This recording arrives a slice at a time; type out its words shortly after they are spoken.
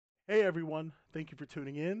Hey everyone, thank you for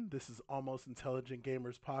tuning in. This is Almost Intelligent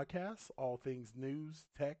Gamers Podcast, all things news,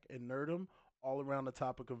 tech, and nerdum, all around the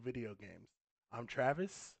topic of video games. I'm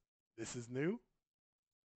Travis, this is New,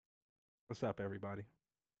 What's up, everybody?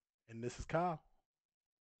 and this is Kyle.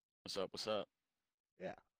 What's up? What's up?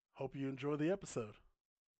 Yeah, hope you enjoy the episode.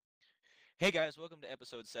 Hey guys, welcome to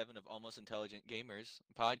episode 7 of Almost Intelligent Gamers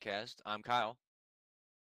podcast. I'm Kyle.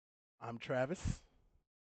 I'm Travis.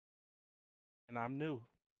 And I'm new.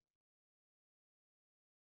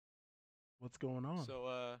 What's going on?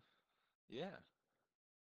 Yeah,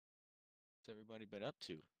 what's everybody been up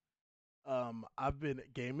to? I've been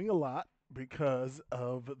gaming a lot because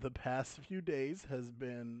of the past few days has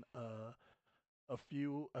been a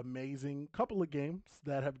few amazing couple of games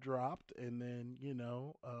that have dropped, and then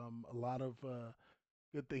a lot of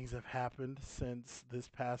good things have happened since this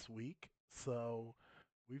past week. So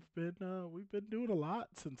we've been doing a lot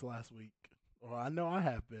since last week. Or I know I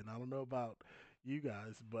have been. I don't know about you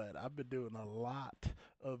guys, but I've been doing a lot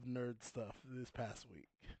of nerd stuff this past week.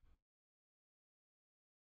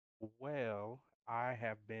 Well, I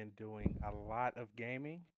have been doing a lot of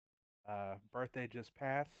gaming. Birthday just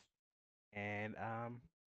passed, and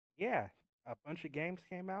yeah, a bunch of games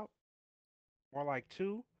came out. More like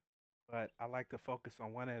two, but I like to focus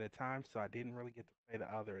on one at a time, so I didn't really get to play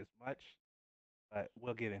the other as much. But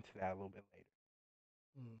we'll get into that a little bit later.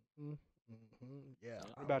 Yeah,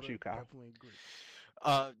 Yep. What I about would you, Kyle? definitely agree.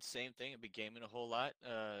 Same thing. I've been gaming a whole lot.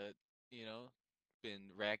 You know, been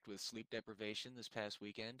racked with sleep deprivation this past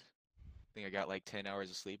weekend. I think I got like 10 hours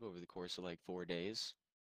of sleep over the course of like 4 days.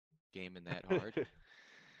 Gaming that hard.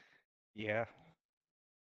 Yeah,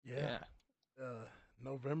 Yeah, Yeah. uh,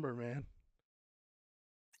 November, man.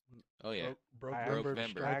 Oh yeah. I Broke actually,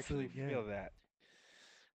 Broke-vember. I strikes actually again. feel that.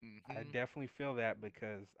 I Mm-hmm. definitely feel that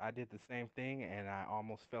because I did the same thing, and I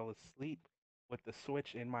almost fell asleep with the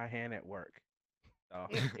Switch in my hand at work. So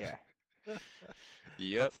yeah, no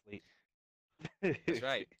Yep. sleep. That's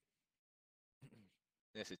right.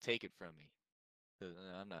 Yes, to take it from me. 'Cause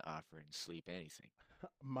I'm not offering sleep anything.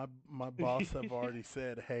 My boss have already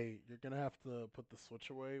said, "Hey, you're gonna have to put the switch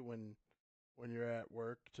away when you're at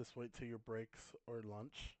work. Just wait till your breaks or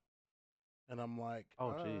lunch." And I'm like,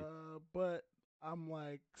 Oh, geez. but I'm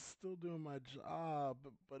like still doing my job.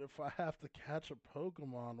 But if I have to catch a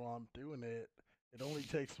Pokemon while I'm doing it, it only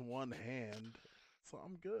takes one hand, so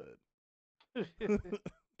I'm good."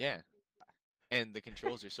 Yeah. And the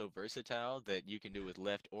controls are so versatile that you can do with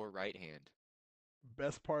left or right hand.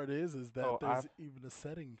 Best part is that So there's I've even a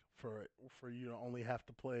setting for it for you to only have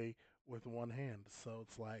to play with one hand. So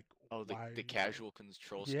it's like, Oh, the why? the casual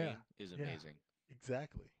control Yeah, scheme is yeah, amazing.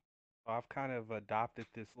 exactly. I've kind of adopted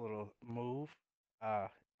this little move. Uh,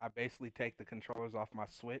 I basically take the controllers off my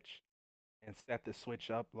Switch and set the Switch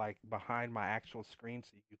up like behind my actual screen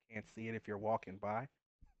so you can't see it if you're walking by.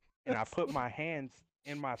 And I That's put my hands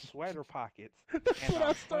in my sweater pockets that's and what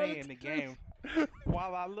I I'm started playing the to game do.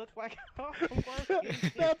 while I look like I'm working.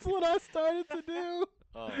 That's what I started to do.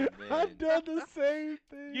 Oh I've man. done the same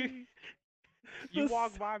you thing. you This,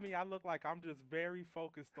 walk by me, I look like I'm just very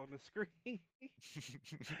focused on the screen.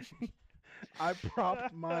 I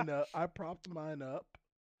propped mine up. I propped mine up.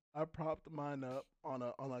 I propped mine up on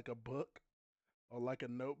like a book or like a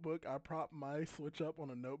notebook. I prop my switch up on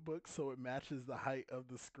a notebook so it matches the height of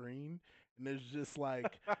the screen. And there's just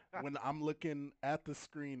like when I'm looking at the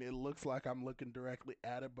screen, it looks like I'm looking directly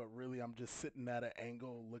at it, but really I'm just sitting at an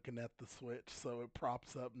angle looking at the switch, so it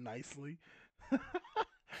props up nicely.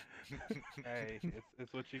 Hey,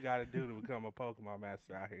 it's what you got to do to become a Pokemon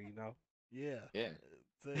master out here, you know. Yeah, Yeah.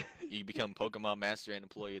 that's it. You become Pokemon Master and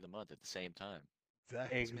Employee of the Month at the same time.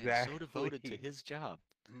 This Exactly. man is so Exactly. devoted to his job.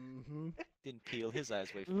 Hmm. Didn't peel his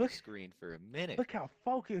eyes away from the look screen for a minute. look how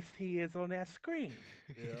focused he is on that screen.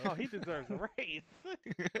 Yeah. Oh, he deserves a raise.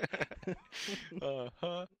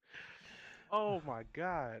 Uh-huh. Oh my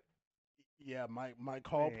God, Yeah, my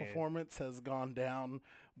call man. performance has gone down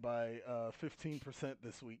by 15%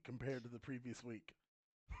 this week compared to the previous week.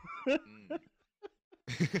 Mm.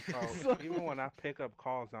 Bro, So, even when I pick up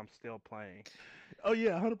calls, I'm still playing. oh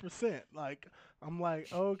yeah, 100%. Like I'm like,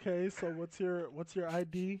 okay, so what's your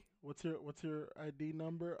ID? What's your ID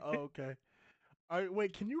number? Oh, okay. All right,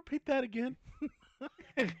 wait, can you repeat that again?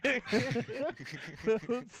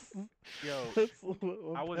 That's, Yo, that's what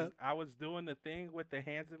I was that. I was doing the thing with the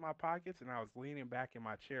hands in my pockets and I was leaning back in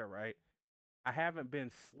my chair, right? I haven't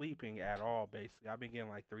been sleeping at all basically. I've been getting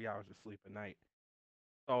like 3 hours of sleep a night.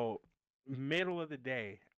 So, middle of the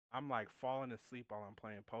day, I'm like falling asleep while I'm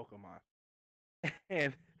playing Pokemon.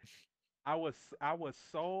 And I was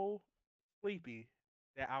so sleepy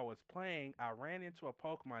that I was playing, I ran into a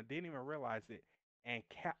Pokemon, didn't even realize it,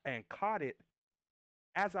 and caught it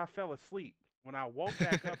as I fell asleep. When I woke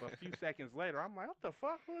back up a few seconds later, I'm like, "What the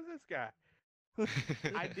fuck? Who is this guy?"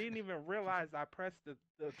 I didn't even realize I pressed the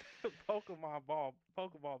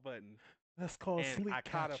Pokeball button, That's called and sleep I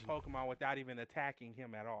caught a catching. Pokemon without even attacking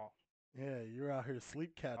him at all. Yeah, you're out here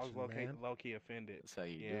sleep I was catching, man. low key offended. That's how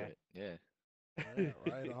you do Yeah. it. Yeah. Yeah,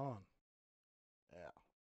 right on. Yeah.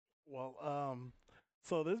 Well,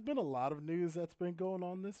 so there's been a lot of news that's been going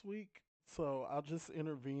on this week. So I'll just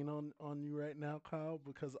intervene on you right now, Kyle,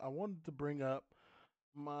 because I wanted to bring up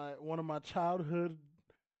my one of my childhood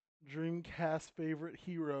Dreamcast favorite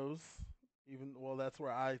heroes. Even well, that's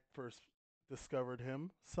where I first discovered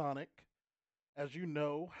him, Sonic. As you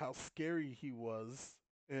know, how scary he was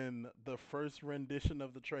in the first rendition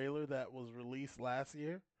of the trailer that was released last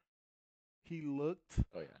year. He looked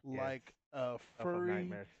Oh yeah. Yes. like a Stuff of furry,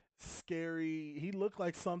 nightmares. scary. He looked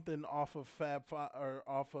like something off of or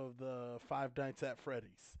off of the Five Nights at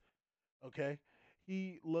Freddy's. Okay,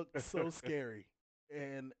 he looked so scary,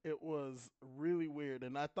 and it was really weird.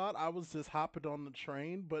 And I thought I was just hopping on the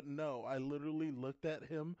train, but no, I literally looked at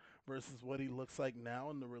him versus what he looks like now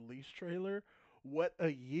in the release trailer. What a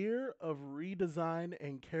year of redesign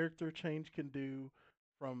and character change can do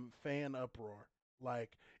from fan uproar.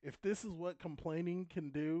 Like, if this is what complaining can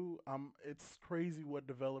do, it's crazy what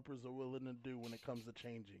developers are willing to do when it comes to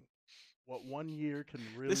changing. What 1 year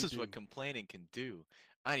can This really is do. what complaining can do.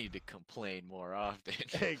 I need to complain more often.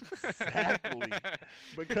 Exactly.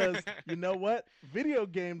 Because you know what? Video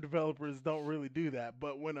game developers don't really do that.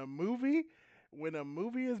 But when a movie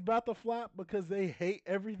is about to flop because they hate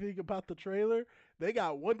everything about the trailer, they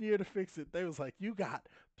got 1 year to fix it. They was like, you got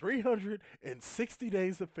 360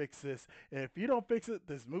 days to fix this. And if you don't fix it,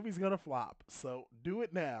 this movie's gonna flop. So do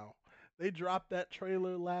it now. They dropped that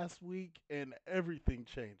trailer last week and everything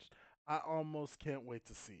changed. I almost can't wait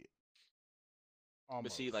to see it.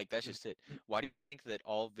 But see, Almost. like that's just it. Why do you think that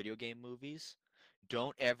all video game movies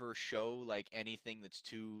don't ever show like anything that's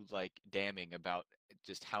too like damning about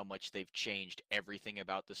just how much they've changed everything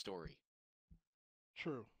about the story?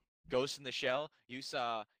 True. Ghost in the Shell, you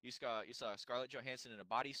saw Scarlett Johansson in a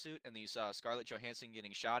bodysuit, and then you saw Scarlett Johansson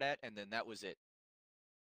getting shot at, and then that was it.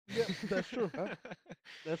 Yep, that's true. Huh?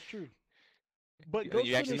 That's true. But And then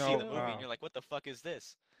you Ghost in You the actually see the know, Shell, movie, and you're like, "What the fuck is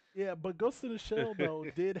this?" yeah, but Ghost in the Shell though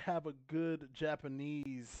did have a good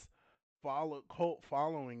Japanese cult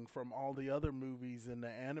following from all the other movies and the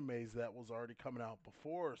animes that was already coming out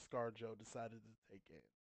before ScarJo decided to take it.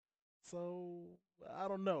 So I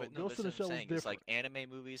don't know. But no, Ghost that's in the what I'm Shell was saying. It's like different. anime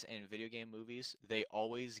movies and video game movies, they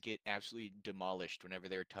always get absolutely demolished whenever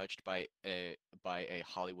they're touched by a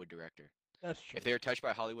Hollywood director. That's If true. they're touched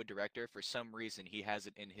by a Hollywood director, for some reason he has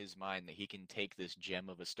it in his mind that he can take this gem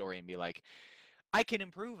of a story and be like, I can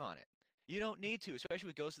improve on it. You don't need to, especially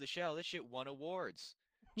with Ghost of the Shell. This shit won awards.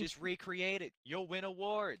 Just recreate it. You'll win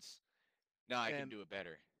awards. No, I can And do it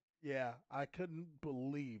better. yeah, I couldn't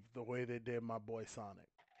believe the way they did my boy Sonic.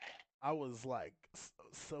 I was like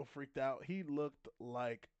so freaked out. He looked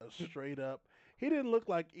like a straight up. He didn't even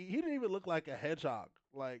look like a hedgehog.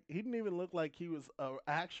 Like he didn't even look like he was a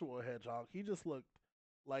actual hedgehog. He just looked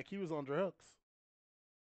like he was on drugs.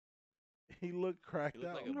 He looked He cracked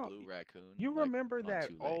looked like out. a you know, blue raccoon, you like remember on that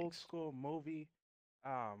two old legs. school movie,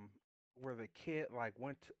 um, where the kid like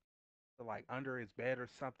went to like under his bed or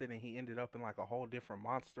something, and he ended up in like a whole different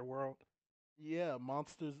monster world. Yeah,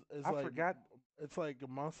 monsters is I like forgot. it's like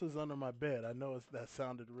monsters under my bed. I know that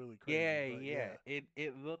sounded really crazy, Yeah, but yeah. yeah,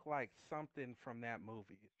 It looked like something from that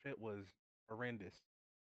movie. It was horrendous.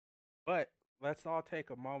 But let's all take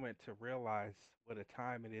a moment to realize what a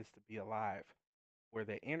time it is to be alive, where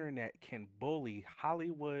the internet can bully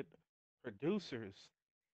Hollywood producers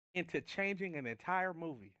into changing an entire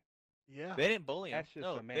movie. yeah. They didn't bully him. That's just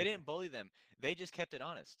No, they amazing. didn't bully them. They just kept it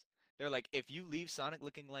honest. They're like, if you leave Sonic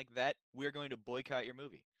looking like that, we're going to boycott your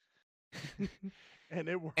movie. And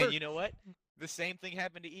it And you know worked. what? The same thing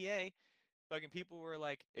happened to EA. Fucking people were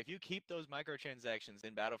like, if you keep those microtransactions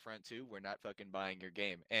in Battlefront 2, we're not fucking buying your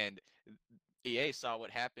game. And EA saw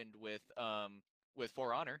what happened with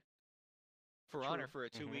For Honor. For Honor True. for a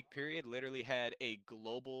Hmm. two-week period literally had a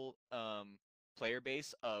global player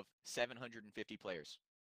base of 750 players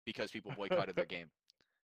because people boycotted their game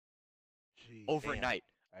Jeez. Damn, overnight.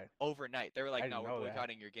 I, Overnight, they were I like, "No, didn't we're know that.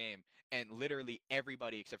 boycotting your game," and literally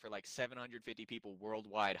everybody except for like 750 people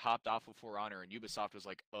worldwide hopped off of For Honor, and Ubisoft was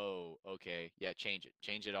like, "Oh, okay, yeah, change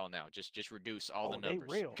it all now. Just reduce all the Oh, they numbers,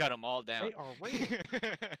 real. cut them all down." They are real.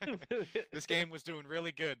 This game was doing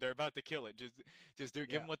really good. They're about to kill it. Just give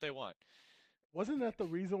Yeah. them what they want. Wasn't that the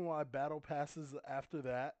reason why battle passes after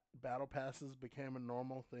that, battle passes became a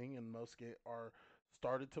normal thing in most or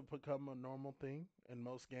started to become a normal thing in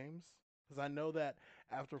most games. Because I know that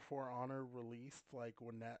after For Honor released, like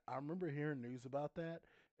when that, I remember hearing news about that,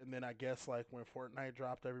 and then I guess like when Fortnite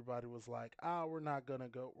dropped, everybody was like, "Ah, we're not gonna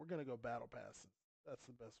go. We're gonna go battle passes. That's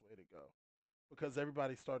the best way to go." Because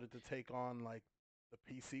everybody started to take on like the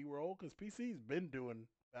PC role, because PC's been doing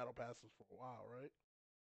battle passes for a while, right?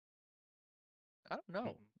 I don't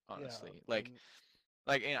know, Mhm. Yeah, honestly. and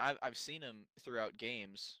And I've seen them throughout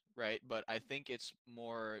games, right? But I think it's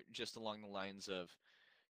more just along the lines of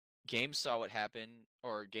games saw what happened,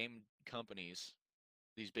 or game companies,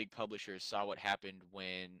 these big publishers saw what happened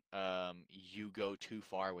when you go too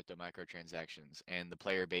far with the microtransactions, and the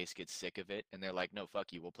player base gets sick of it, and they're like, no,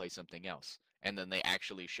 fuck you, we'll play something else. And then they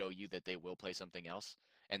actually show you that they will play something else,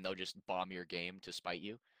 and they'll just bomb your game to spite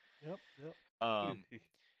you. yep, yep, Um,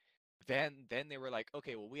 then they were like,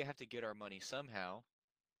 okay, well, we have to get our money somehow.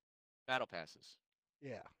 Battle passes.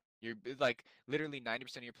 yeah, You're like literally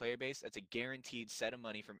 90% of your player base. That's a guaranteed set of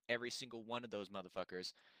money from every single one of those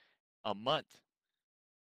motherfuckers a month.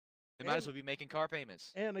 They might as and well be making car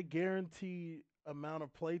payments. a guaranteed amount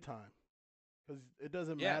of playtime. Because it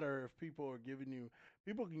doesn't Yeah, matter if people are giving you,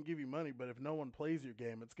 people can give you money, but if no one plays your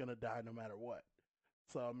game, it's gonna die no matter what.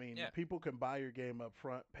 So I mean, yeah. people can buy your game up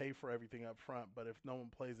front, pay for everything up front, but if no one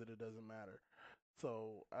plays it, it doesn't matter.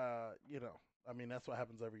 So I mean, that's what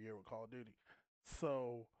happens every year with Call of Duty.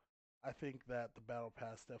 So I think that the Battle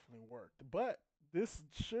Pass definitely worked, but this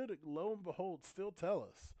should, lo and behold, still tell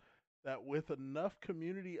us that with enough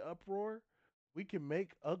community uproar, we can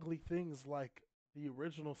make ugly things like the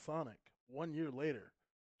original Sonic 1 year later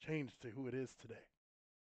change to who it is today.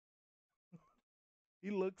 He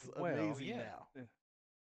looks Well, amazing Yeah. now.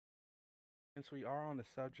 since we are on the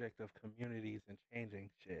subject of communities and changing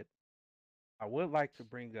shit, I would like to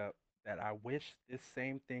bring up that I wish this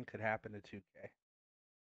same thing could happen to 2K.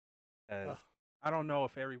 Uh, Because I don't know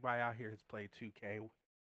if everybody out here has played 2K.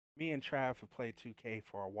 Me and Trav have played 2K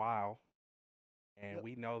for a while, and yep.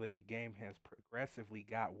 we know that the game has progressively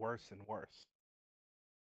got worse and worse.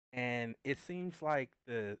 And it seems like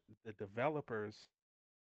the developers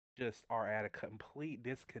just are at a complete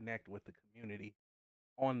disconnect with the community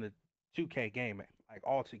on the 2K gaming, like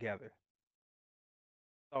altogether.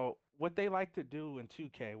 So what they like to do in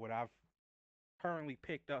 2K, what I've currently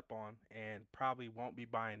picked up on, and probably won't be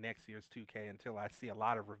buying next year's 2K until I see a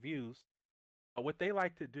lot of reviews. But what they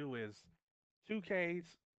like to do is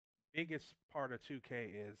 2K's biggest part of 2K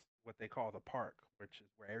is what they call the park, which is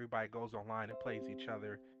where everybody goes online and plays each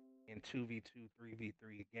other in 2v2,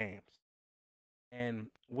 3v3 games. And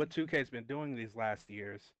what 2K's been doing these last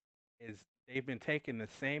years is they've been taking the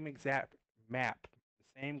same exact map,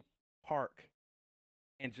 the same park,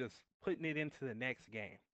 and just putting it into the next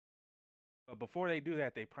game. But before they do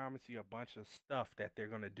that, they promise you a bunch of stuff that they're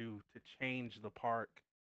going to do to change the park.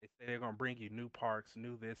 They say they're going to bring you new parks,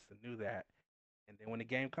 new this and new that. And then when the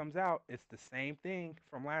game comes out, it's the same thing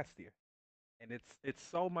from last year. And it's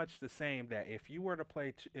so much the same that if you were to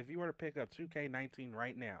if you were to pick up 2K19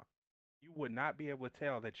 right now, you would not be able to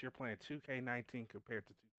tell that you're playing 2K19 compared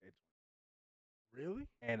to 2K20. Really?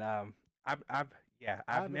 And I've yeah,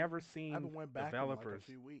 I I've haven't never I seen haven't went back in like a developers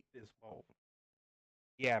few weeks. this bold.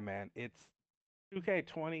 Yeah, man, it's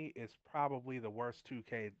 2K20 is probably the worst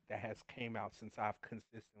 2K that has came out since I've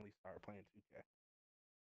consistently started playing 2K,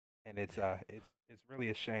 and it's really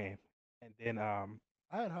a shame. And then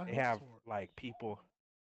I had high they hopes have for it. like people,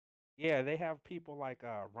 yeah, they have people like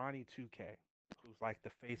Ronnie 2K, who's like the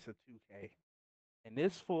face of 2K, and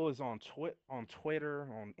this fool is on Twitter,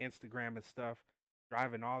 on Instagram and stuff,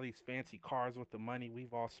 driving all these fancy cars with the money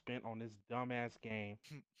we've all spent on this dumbass game.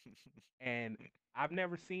 And I've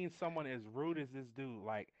never seen someone as rude as this dude.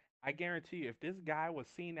 Like, I guarantee you, if this guy was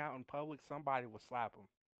seen out in public, somebody would slap him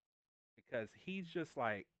because he's just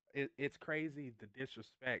like, it's crazy the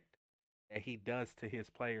disrespect that he does to his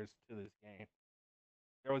players to this game.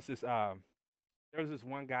 There was this there was this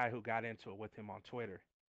one guy who got into it with him on Twitter,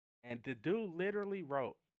 and the dude literally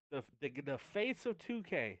wrote the face of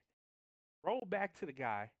 2K wrote back to the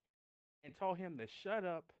guy and told him to shut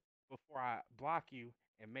up before I block you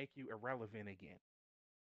and make you irrelevant again.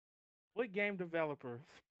 What game developers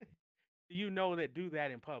do you know that do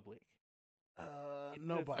that in public? It's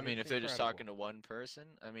just I Nobody. mean, it's if they're just incredible. talking to one person,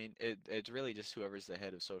 I mean, it's really just whoever's the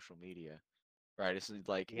head of social media, right? It's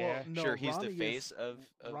like, Well, Yeah. no, sure, he's the Ronnie is face of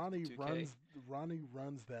the Ronnie 2K.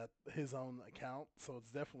 runs that his own account, so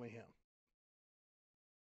it's definitely him.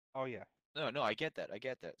 Oh yeah. No, no, I get that. I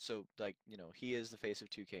get that. So, like, he is the face of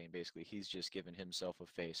 2K, and basically he's just given himself a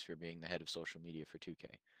face for being the head of social media for 2K,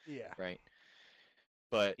 Yeah. right?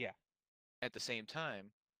 But Yeah. at the same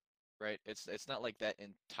time, right, it's not like that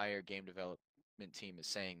entire game development development team is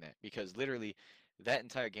saying that because literally that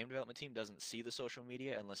entire game development team doesn't see the social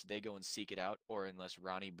media unless they go and seek it out or unless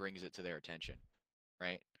Ronnie brings it to their attention,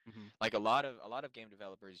 right? Hmm. Like a lot of game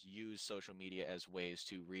developers use social media as ways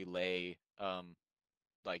to relay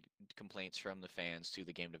like complaints from the fans to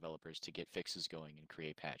the game developers to get fixes going and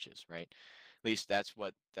create patches, right? At least that's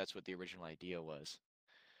what the original idea was.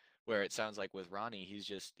 Where it sounds like with Ronnie,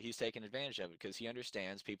 he's taking advantage of it because he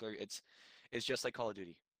understands people are it's just like Call of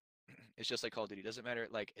Duty. It's just like Call of Duty. It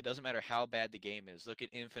doesn't matter how bad the game is. Look at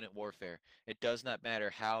Infinite Warfare. It does not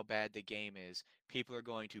matter how bad the game is. People are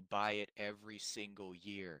going to buy it every single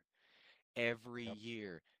year. Every Yep.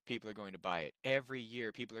 year, people are going to buy it. Every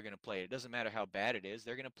year, people are going to play it. It doesn't matter how bad it is.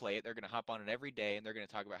 They're going to play it. They're going to hop on it every day, and they're going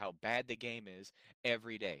to talk about how bad the game is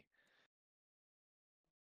every day.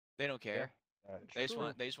 They don't Yeah, care. that's It's true.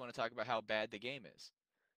 true. They just want to talk about how bad the game is,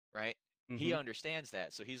 right? He Hmm. understands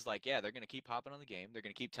that. So he's like, yeah, they're going to keep hopping on the game. They're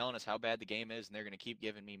going to keep telling us how bad the game is and they're going to keep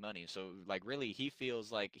giving me money. So like really he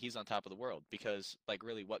feels like he's on top of the world because like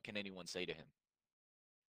really what can anyone say to him?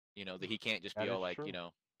 You know, that he can't just be That all is like, true.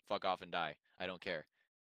 fuck off and die. I don't care.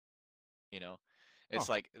 You know, Huh. it's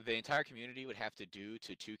like the entire community would have to do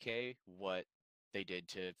to 2K what they did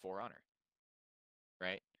to For Honor,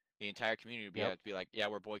 right? The entire community would be Yep. have to be like, yeah,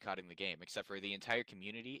 we're boycotting the game, except for the entire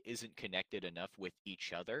community isn't connected enough with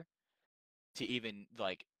each other to even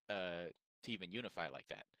to even unify like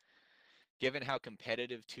that. Given how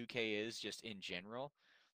competitive 2K is just in general,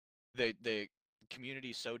 the community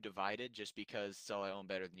is so divided just because so I own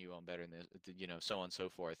better than you own better than this, so on and so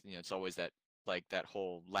forth. It's always that like that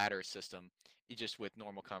whole ladder system, just with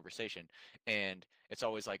normal conversation, and it's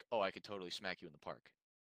always like, oh, I could totally smack you in the park,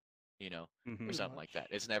 you know, or Hmm. Pretty something like that.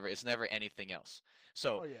 much. It's never anything else.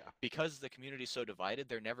 So Oh yeah. because the community is so divided,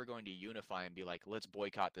 they're never going to unify and be like, let's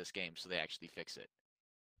boycott this game so they actually fix it.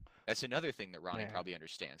 That's another thing that Ronnie Man. probably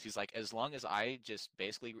understands. He's like, as long as I just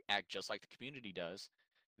basically act just like the community does,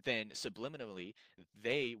 then subliminally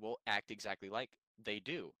they will act exactly like they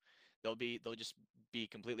do. They'll just be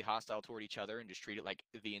completely hostile toward each other and just treat it like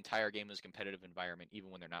the entire game is a competitive environment, even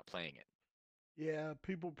when they're not playing it. Yeah,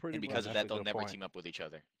 people pretty And Yeah, because of much. that's that, a they'll good never point. team up with each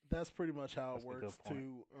other. That's pretty much how it That's a good works point.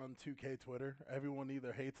 too on 2K Twitter. Everyone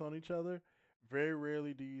either hates on each other. Very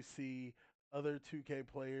rarely do you see other 2K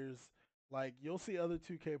players, like you'll see other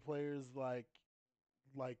 2K players like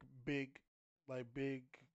big big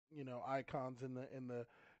icons in the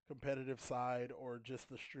competitive side or just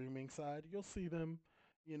the streaming side. You'll see them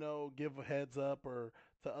give a heads up or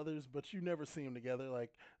to others, but you never see them together.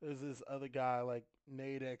 Like there's this other guy like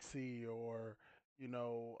Nate XC or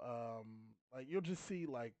like you'll just see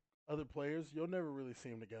like other players. You'll never really see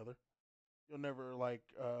them together. You'll never like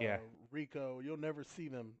Yeah. Rico. You'll never see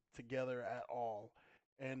them together at all.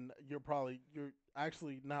 And you're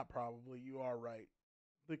actually not probably you are right.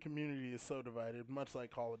 The community is so divided, much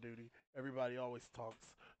like Call of Duty. Everybody always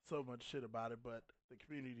talks so much shit about it, but the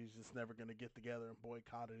community is just never going to get together and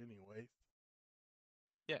boycott it anyways.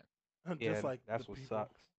 Yeah. Just Yeah, like the that's what people.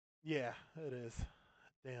 sucks. Yeah, it is.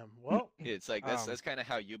 Damn. Well, It's like um, that's kind of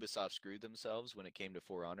how Ubisoft screwed themselves when it came to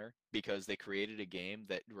For Honor because they created a game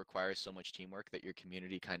that requires so much teamwork that your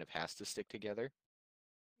community kind of has to stick together,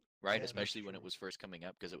 right? yeah, that's Especially when it true. was first coming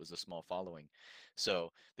up because it was a small following.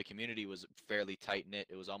 So the community was fairly tight knit.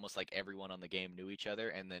 It was almost like everyone on the game knew each other,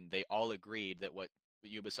 and then they all agreed that what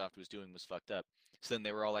Ubisoft was doing was fucked up. So then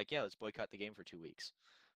they were all like, "Yeah, let's boycott the game for 2 weeks,"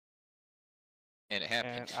 and it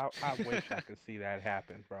and happened. I wish I could see that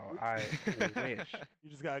happen, bro. I wish. You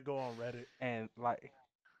just gotta go on Reddit. And like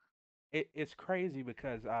it's crazy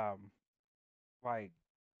because like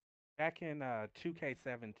back in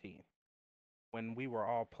 2K17 when we were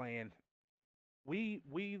all playing, we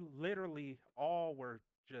literally all were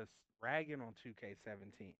just ragging on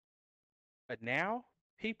 2K17. But now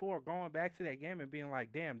people are going back to that game and being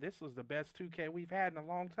like, "Damn, this was the best 2K we've had in a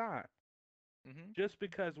long time." hmm Just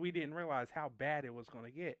because we didn't realize how bad it was going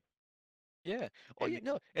to get. Yeah. Oh And yeah.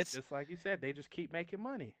 No. It's just like you said, they just keep making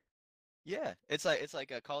money. Yeah. It's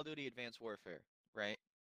like a Call of Duty Advanced Warfare, right?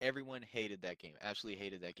 Everyone hated that game. Absolutely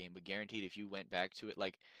hated that game. But guaranteed, if you went back to it,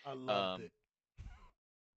 like, I loved um, it.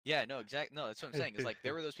 yeah, no, exact. No, that's what I'm saying. It's like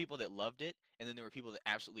there were those people that loved it, and then there were people that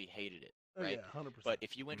absolutely hated it, Oh right? yeah, 100%. But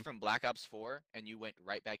if you went Mhm. from Black Ops 4 and you went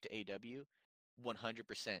right back to AW,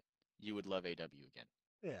 100% you would love AW again.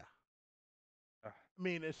 Yeah. Ugh, I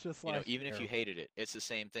mean, it's just like Even if you terrible. hated it, it's the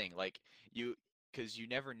same thing. Like you, because you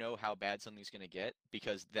never know how bad something's gonna get,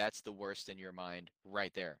 because that's the worst in your mind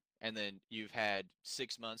right there. And then you've had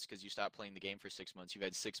 6 months because you stopped playing the game for 6 months. You've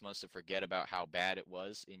had 6 months to forget about how bad it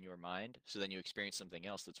was in your mind. So then you experience something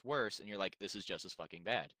else that's worse, and you're like, this is just as fucking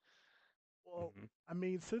bad. well, Hmm. I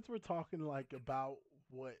mean, since we're talking like about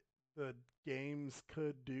what the games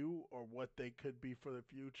could do or what they could be for the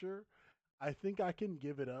future, I think I can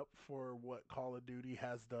give it up for what Call of Duty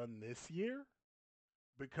has done this year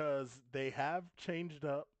because they have changed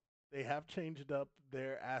up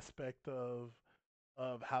their aspect of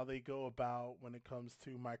how they go about when it comes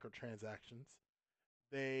to microtransactions.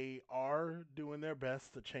 They are doing their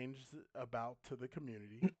best to change about to the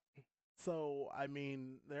community. So, I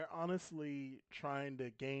mean, they're honestly trying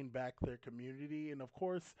to gain back their community, and of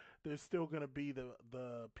course, there's still going to be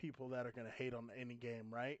the people that are going to hate on any game,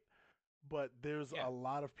 right? But there's Yeah, a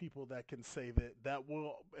lot of people that can say that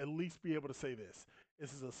will at least be able to say this.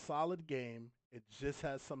 This is a solid game. It just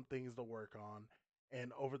has some things to work on.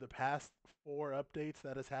 And over the past four updates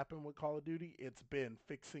that has happened with Call of Duty, it's been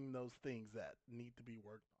fixing those things that need to be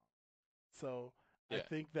worked on. So I yeah,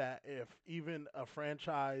 think that if even a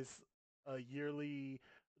franchise, a yearly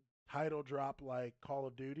title drop like Call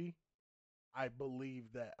of Duty, I believe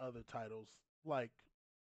that other titles like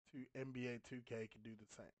NBA 2K can do the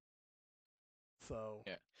same. So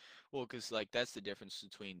yeah. Well, because like that's the difference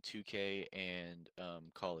between 2K and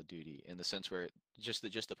Call of Duty in the sense where just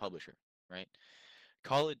the publisher, right?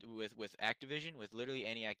 Call it with Activision, with literally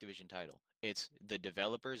any Activision title. It's the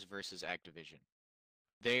developers versus Activision.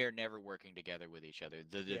 They are never working together with each other.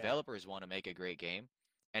 The yeah. developers want to make a great game,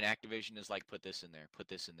 and Activision is like, put this in there, put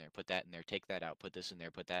this in there, put that in there, take that out, put this in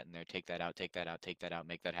there, put that in there, take that out, take that out, take that out,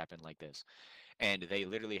 make that happen like this. And they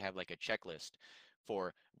literally have like a checklist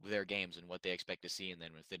for their games and what they expect to see. And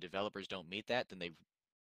then if the developers don't meet that, then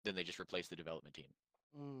they just replace the development team.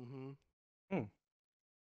 Hmm. Hmm,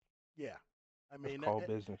 Yeah. I that's mean, cold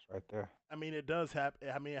business right there. I mean, it does happen.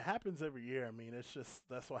 I mean, it happens every year. I mean, it's just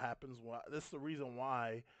that's what happens. Why? That's the reason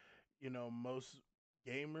why most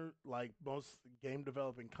most game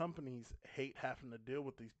developing companies hate having to deal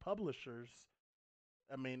with these publishers.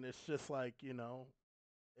 I mean, it's just like you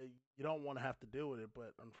don't want to have to deal with it,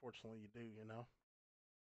 but unfortunately, you do.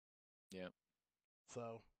 Yeah.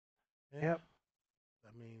 So yeah. Yep.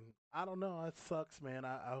 I mean, I don't know. It sucks, man.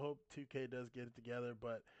 I hope 2K does get it together,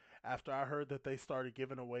 but after I heard that they started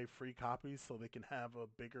giving away free copies so they can have a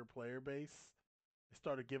bigger player base, they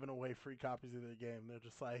started giving away free copies of their game. They're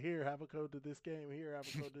just like, here, have a code to this game. Here, have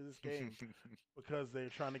a code to this game, because they're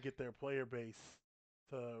trying to get their player base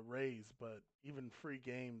to raise. But even free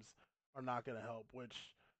games are not going to help. Which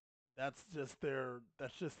that's just their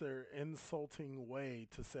insulting way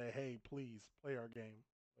to say, hey, please play our game.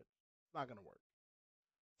 But it's not going to work.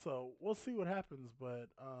 So we'll see what happens, but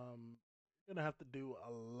you're gonna have to do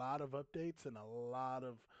a lot of updates and a lot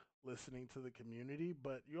of listening to the community.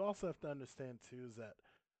 But you also have to understand too is that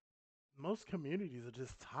most communities are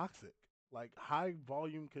just toxic. Like high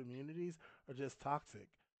volume communities are just toxic.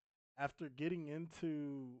 After getting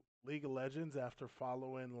into League of Legends, after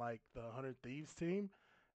following like the 100 Thieves team,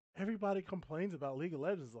 everybody complains about League of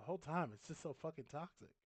Legends the whole time. It's just so fucking toxic.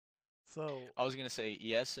 So I was gonna say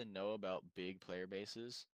yes and no about big player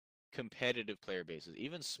bases. Competitive player bases,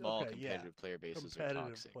 even small okay, yeah, competitive player bases are competitive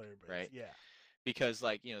toxic, player base, right? yeah, Because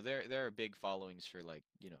like, there are big followings for like,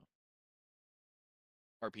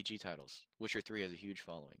 RPG titles. Witcher 3 has a huge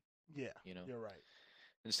following, yeah, you know, you're right.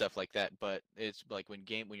 and stuff like that. But it's like when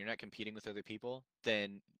you're not competing with other people,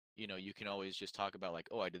 then you can always just talk about like,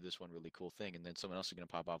 oh, I did this one really cool thing, and then someone else is gonna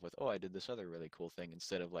pop off with, oh, I did this other really cool thing,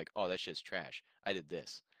 instead of like, oh, that shit's trash. I did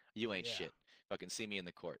this. You ain't Yeah. shit. Fucking see me in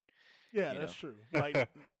the court, Yeah, you that's know? true.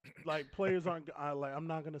 Like players aren't. I'm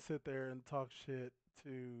not gonna sit there and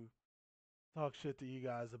to talk shit to you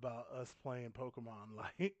guys about us playing Pokemon.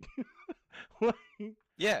 Like, like,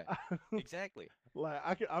 Yeah, I, exactly. like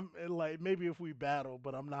I can. Like maybe if we battle,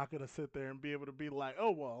 but I'm not gonna sit there and be able to be like,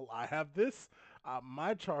 oh well, I have this.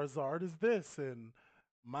 My Charizard is this, and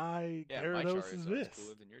my Yeah, my Gyarados is Charizard's this.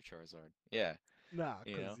 cooler than your Charizard. Yeah, Nah,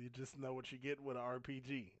 you because know? you just know what you get with an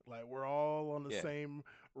RPG. Like we're all on the Yeah. same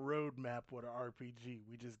roadmap with an RPG.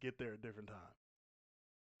 We just get there at different times.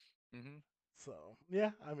 Mhm. So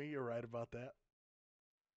yeah, I mean you're right about that.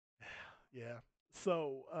 Yeah.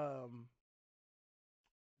 So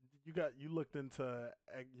you guys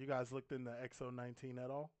looked into XO19 at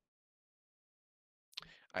all?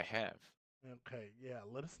 I have. Okay. Yeah.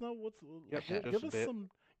 Let us know I Yep, have. just give a us bit.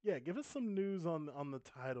 some news on the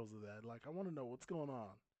titles of that. Like I want to know what's going on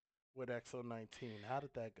with XO19. How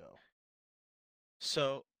did that go?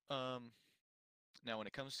 So, now when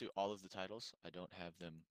it comes to all of the titles, I don't have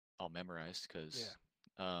them all memorized Yeah, because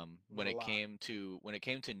it was a lot. when it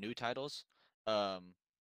came to new titles, um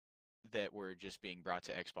that were just being brought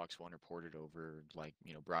to Xbox One or ported over, like,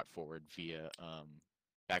 brought forward via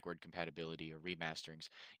backward compatibility or remasterings.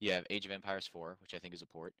 You have Age of Empires 4, which I think is a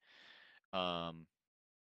port. Um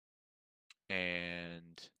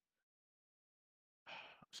and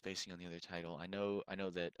spacing on the other title. I know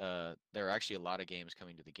that there are actually a lot of games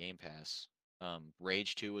coming to the Game Pass.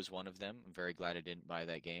 Rage 2 was one of them. I'm very glad I didn't buy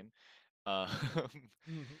that game. Uh,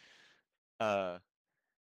 Mhm. uh,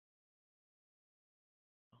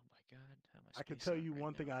 oh my God, how am I I could spaced tell on you right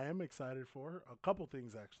one thing now? I am excited for. A couple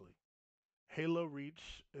things actually. Halo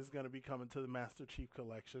Reach is going to be coming to the Master Chief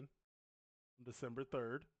Collection on December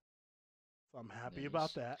 3rd. So I'm happy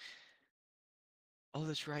about Nice. that. Oh,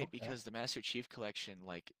 that's right, Okay. because the Master Chief Collection,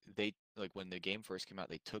 like when the game first came out,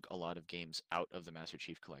 they took a lot of games out of the Master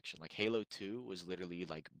Chief Collection. Like Halo 2 was literally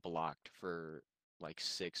like blocked for like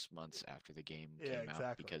 6 months after the game Yeah, came out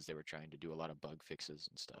exactly. because they were trying to do a lot of bug fixes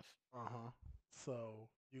and stuff. Uh huh. So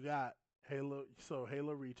you got Halo. So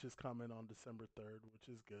Halo Reach is coming on December 3rd, which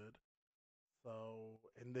is good. So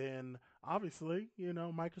and then obviously,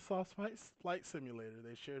 Microsoft's Flight Simulator.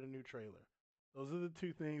 They shared a new trailer. Those are the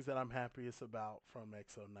two things that I'm happiest about from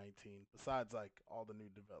XO19. Besides, like all the new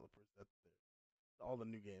developers all the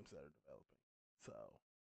new games that are developing. So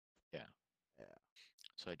Yeah. yeah.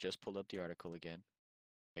 So I just pulled up the article again.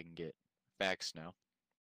 I can get facts now.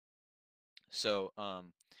 So,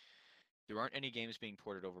 there aren't any games being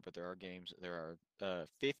ported over, but there are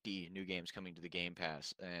 50 new games coming to the Game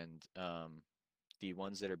Pass, and the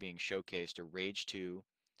ones that are being showcased are Rage 2,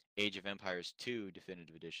 Age of Empires 2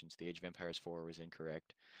 Definitive Editions. The Age of Empires 4 was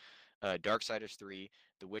incorrect. Darksiders 3,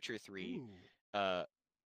 The Witcher 3, Ooh. uh,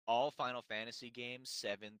 all Final Fantasy games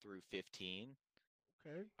 7 through 15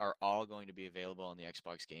 Okay. are all going to be available on the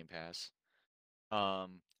Xbox Game Pass.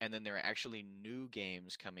 And then there are actually new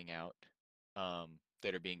games coming out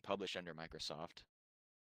that are being published under Microsoft.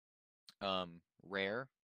 Rare,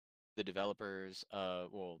 the developers,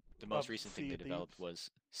 well, the most Of recent thing Sea they of Thieves. developed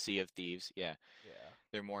was Sea of Thieves. Yeah, Yeah.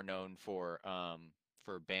 they're more known for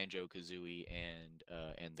Banjo-Kazooie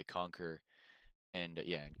and the Conquer and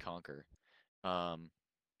Conquer. Um,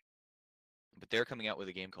 but they're coming out with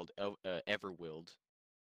a game called Everwild,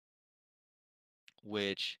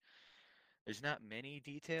 which there's not many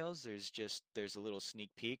details. There's a little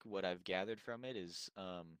sneak peek. What I've gathered from it is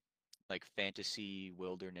like fantasy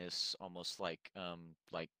wilderness, almost like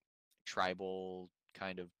tribal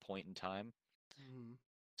kind of point in time. Hmm.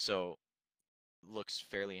 So looks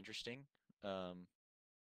fairly interesting. Um,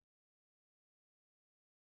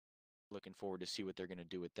 Looking forward to see what they're gonna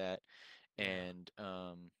do with that. Yeah. And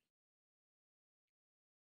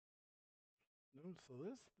No, so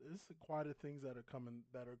this is quite a things that are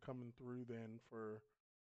coming through then for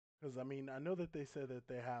because I mean I know that they said that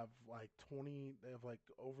they have like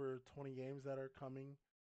over 20 games that are coming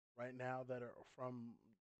right now that are from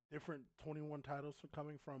different 21 titles are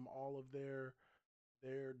coming from all of their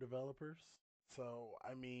developers. So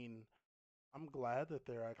I mean I'm glad that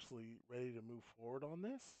they're actually ready to move forward on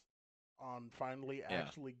this, on finally yeah,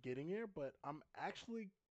 actually getting here. But I'm actually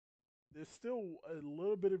there's still a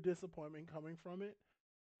little bit of disappointment coming from it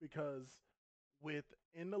because with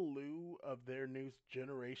in the lieu of their new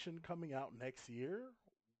generation coming out next year,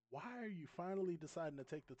 why are you finally deciding to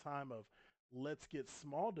take the time of let's get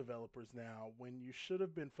small developers now when you should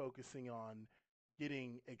have been focusing on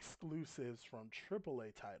getting exclusives from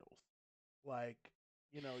AAA titles? Like,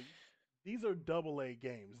 you know, these are double A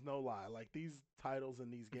games, no lie. Like these titles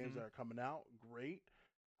and these games Hmm. that are coming out, great.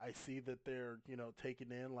 I see that they're,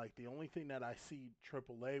 taking in like the only thing that I see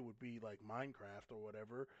AAA would be like Minecraft or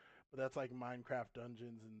whatever, but that's like Minecraft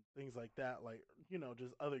Dungeons and things like that, like,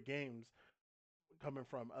 just other games coming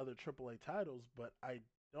from other AAA titles, but I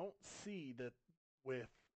don't see that with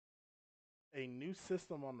a new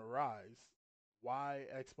system on the rise, why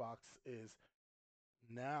Xbox is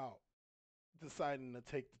now deciding to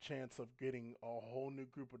take the chance of getting a whole new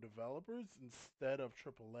group of developers instead of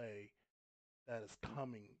AAA that is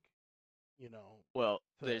coming, you know, well,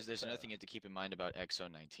 to there's to another thing you have to keep in mind about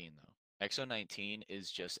XO19 though. XO19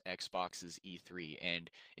 is just Xbox's E3, and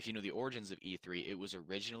if you know the origins of E3, it was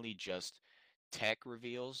originally just tech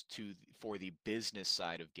reveals for the business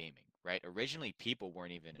side of gaming, right? Originally, people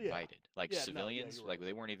weren't even yeah, invited. Like yeah, no, yeah, civilians, you're like right.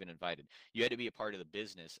 they weren't even invited. You had to be a part of the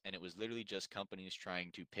business, and it was literally just companies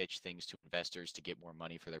trying to pitch things to investors to get more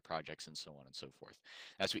money for their projects and so on and so forth.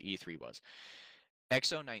 That's what E3 was.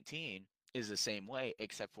 XO19 is the same way,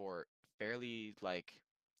 except for fairly like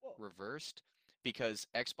Well, reversed because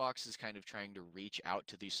Xbox is kind of trying to reach out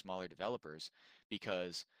to these smaller developers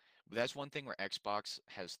because that's one thing where Xbox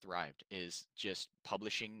has thrived is just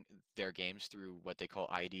publishing their games through what they call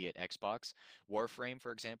ID at Xbox. Warframe,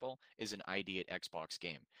 for example, is an ID at Xbox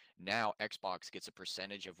game. Now Xbox gets a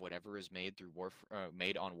percentage of whatever is made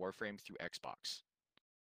made on Warframe through Xbox,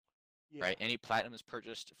 yeah, right? Any platinum is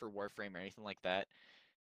purchased for Warframe or anything like that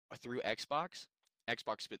through Xbox,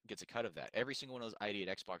 Xbox gets a cut of that. Every single one of those ID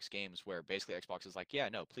at Xbox games where basically Xbox is like, yeah,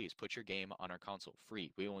 no, please put your game on our console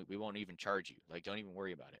free. We won't even charge you. Like, don't even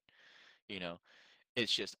worry about it. You know,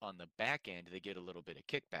 it's just on the back end they get a little bit of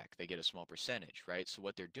kickback. They get a small percentage, right? So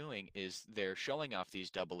what they're doing is they're showing off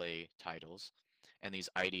these AA titles and these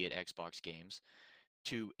ID at Xbox games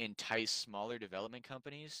to entice smaller development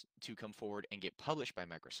companies to come forward and get published by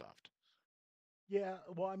Microsoft. Yeah,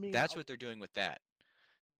 well, I mean, That's what they're doing with that.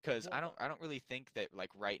 Because well, I don't really think that like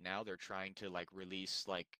right now they're trying to like release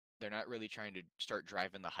like they're not really trying to start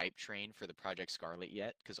driving the hype train for the Project Scarlet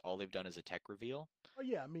yet because all they've done is a tech reveal. oh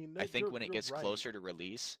yeah, I mean, I think when it you're gets right. closer to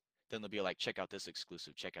release, then they'll be like, check out this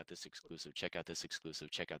exclusive, check out this exclusive, check out this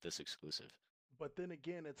exclusive, check out this exclusive. But then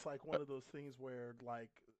again, it's like one But of those things where like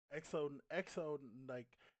EXO like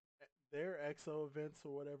their EXO events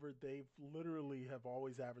or whatever, they've literally have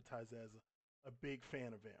always advertised as a big fan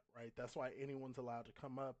event, right? That's why anyone's allowed to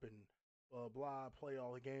come up and blah blah, play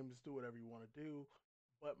all the games, do whatever you want to do.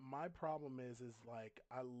 But my problem is like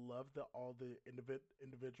I love the all the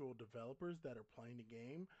individual developers that are playing the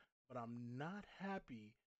game, but I'm not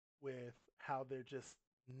happy with how they're just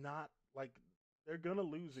not like they're gonna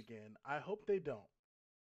lose again. I hope they don't.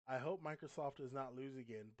 I hope Microsoft does not lose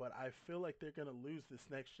again, but I feel like they're going to lose this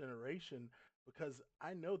next generation because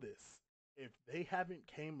I know this. If they haven't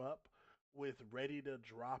came up with ready to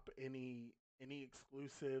drop any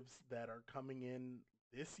exclusives that are coming in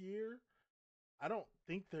this year, I don't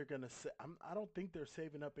think they're going to I don't think they're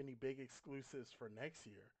saving up any big exclusives for next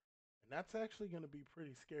year. And that's actually going to be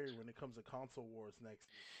pretty scary when it comes to console wars next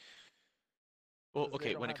year well, because they okay,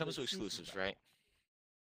 don't when it have the comes to exclusives exclusives, right? battle.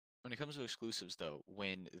 When it comes to exclusives though,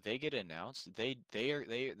 when they get announced, they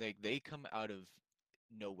come out of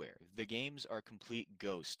nowhere. The games are complete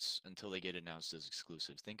ghosts until they get announced as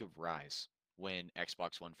exclusives. Think of Rise when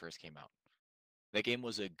Xbox One first came out. That game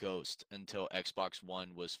was a ghost until Xbox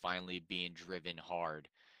One was finally being driven hard,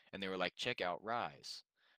 and they were like, "Check out Rise,"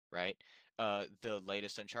 right? The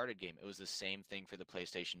latest Uncharted game, it was the same thing for the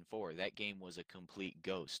PlayStation 4. That game was a complete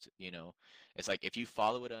ghost, you know. It's like if you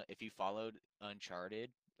followed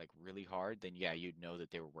Uncharted like really hard, then yeah, you'd know that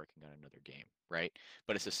they were working on another game, right?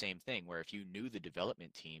 But it's the same thing where if you knew the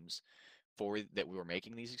development teams for that we were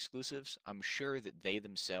making these exclusives, I'm sure that they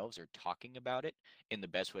themselves are talking about it in the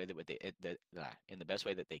best way in the best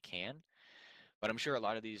way that they can. But I'm sure a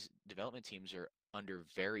lot of these development teams are under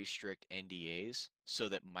very strict NDAs so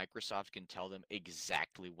that Microsoft can tell them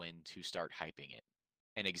exactly when to start hyping it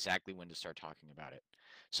and exactly when to start talking about it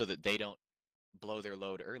so that they don't blow their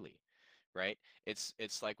load early, right? It's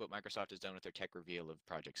like what Microsoft has done with their tech reveal of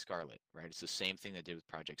Project Scarlet, right? It's the same thing they did with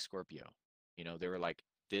Project Scorpio. You know, they were like,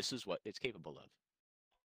 this is what it's capable of.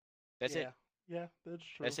 That's it. Yeah, yeah, that's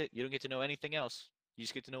true. That's it. You don't get to know anything else. You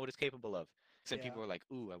just get to know what it's capable of. Some Yeah, people are like,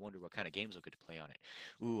 "Ooh, I wonder what kind of games we'll get to play on it."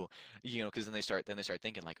 Ooh, you know, because then they start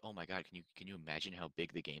thinking like, "Oh my God, can you imagine how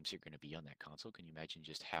big the games are going to be on that console? Can you imagine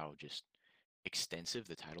just how just extensive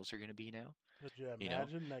the titles are going to be now?" could you You know,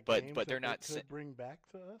 imagine the but games they're that they not could bring back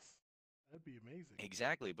to us? That'd be amazing.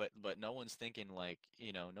 exactly. But no one's thinking like,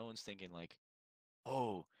 you know, no one's thinking like,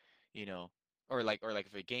 "Oh, you know," or like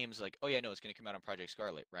if a game's like, "Oh yeah, no, it's going to come out on Project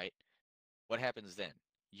Scarlet," right? What happens then?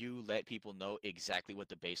 You let people know exactly what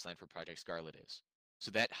the baseline for Project Scarlet is.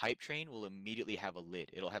 So that hype train will immediately have a lid.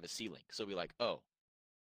 It'll have a ceiling. So it'll be like, oh,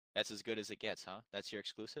 that's as good as it gets, huh? That's your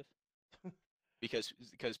exclusive? Because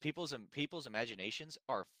people's imaginations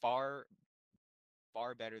are far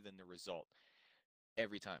better than the result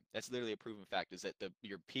every time. That's literally a proven fact. Is that the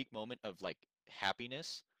your peak moment of like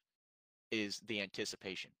happiness is the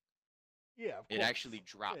anticipation. Yeah, of It course. actually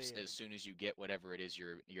Yeah, drops yeah, as soon as you get whatever it is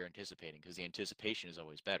you're anticipating because the anticipation is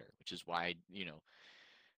always better, which is why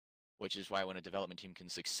when a development team can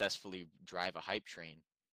successfully drive a hype train,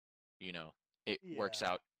 you know, it works yeah,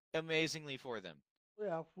 out amazingly for them,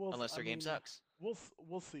 yeah. unless I their game mean, sucks.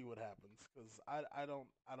 we'll see what happens because I don't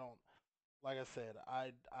like I said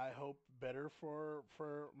I hope better for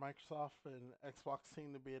Microsoft and Xbox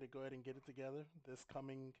team to be able to go ahead and get it together this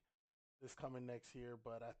coming next year.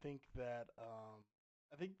 But I think that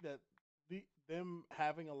them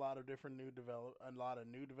having a lot of different a lot of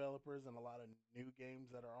new developers and a lot of new games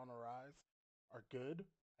that are on the rise are good.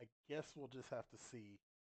 I guess we'll just have to see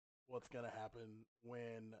what's gonna happen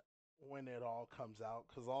when it all comes out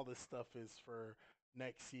because all this stuff is for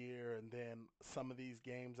next year, and then some of these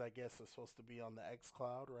games I guess are supposed to be on the X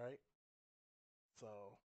Cloud, right?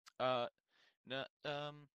 So Uh, no,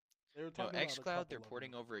 they were no, talking about a XCloud, they're couple of them.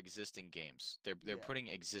 porting over existing games. They're Yeah. putting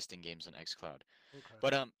existing games on XCloud. Okay.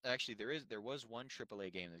 But actually, there was one AAA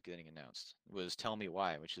game that's getting announced. It was Tell Me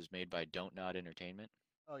Why, which is made by Don't Nod Entertainment.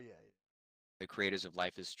 Oh yeah. the creators of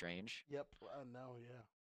Life is Strange. Yep, I know. Yeah,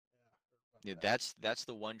 yeah, I heard about Yeah, that. that's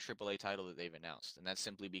the one AAA title that they've announced, and that's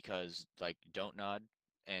simply because like Don't Nod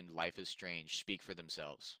and Life is Strange speak for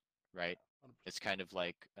themselves, right? Yeah, It's 100%. kind of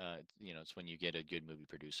like it's when you get a good movie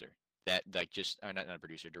producer that like just not a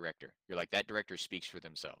producer, director. You're like that director speaks for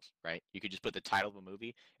themselves, right? You could just put the title of a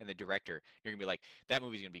movie and the director. You're gonna be like that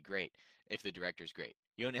movie's gonna be great if the director's great.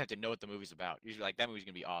 You don't have to know what the movie's about. You're just like that movie's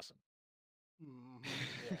gonna be awesome.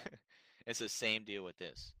 Yeah, It's the same deal with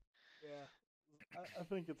this. yeah. I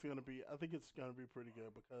think it's gonna be. I think it's gonna be pretty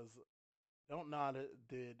good because Don't Nod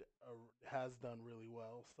did has done really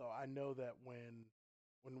well. So I know that when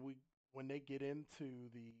we when they get into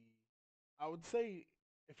the, I would say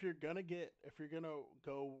if you're gonna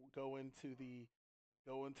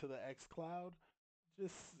go into the X Cloud,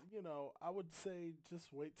 just I would say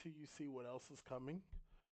just wait till you see what else is coming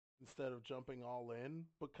instead of jumping all in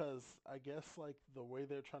because I guess like the way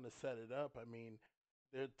they're trying to set it up, I mean,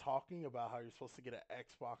 they're talking about how you're supposed to get an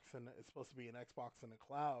Xbox and it's supposed to be an Xbox in the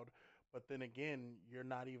cloud, but then again, you're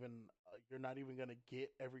not even going to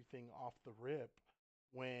get everything off the rip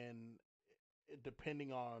when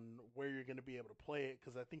depending on where you're going to be able to play it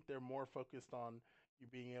because I think they're more focused on you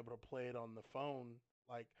being able to play it on the phone.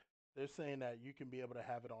 Like they're saying that you can be able to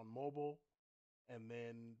have it on mobile and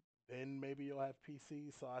then maybe you'll have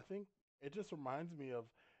PC. So I think it just reminds me of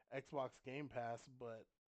Xbox Game Pass, but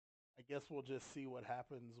I guess we'll just see what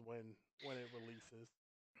happens when it releases.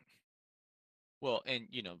 Well, and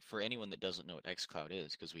for anyone that doesn't know what xCloud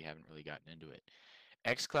is, because we haven't really gotten into it,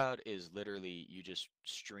 xCloud is literally you just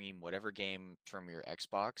stream whatever game from your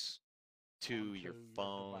Xbox to Onto your your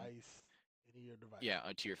phone, device, any of your yeah,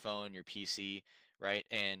 devices. to your phone, your PC, right?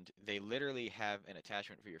 And they literally have an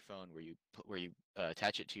attachment for your phone where you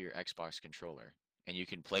attach it to your Xbox controller, and you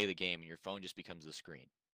can play the game, and your phone just becomes the screen,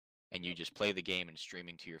 and you Yep. just play the game and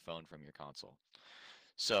streaming to your phone from your console.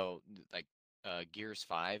 So like Gears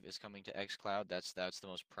 5 is coming to xCloud. That's the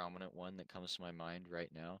most prominent one that comes to my mind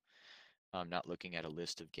right now. I'm not looking at a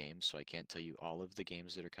list of games, so I can't tell you all of the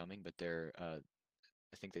games that are coming, but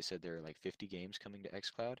I think they said there are like 50 games coming to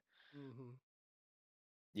xCloud. Mhm.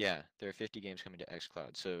 Yeah, there are 50 games coming to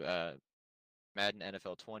xCloud. So Madden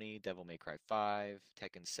NFL 20, Devil May Cry 5,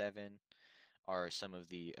 Tekken 7 are some of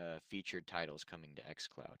the featured titles coming to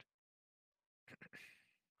xCloud.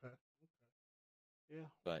 Okay. Yeah.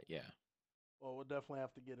 But yeah. Well, we'll definitely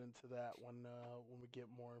have to get into that when we get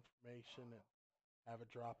more information and have it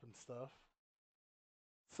drop and stuff.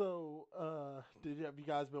 So, have you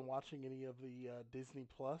guys been watching any of the Disney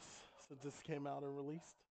Plus since this came out and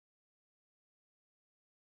released?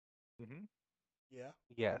 Hmm. Yeah.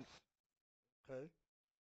 Yes. Um, okay.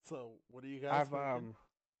 So, what are you guys I've thinking?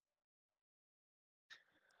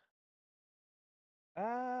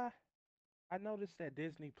 uh I noticed that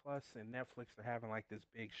Disney Plus and Netflix are having like this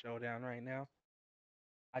big showdown right now.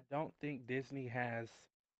 I don't think Disney has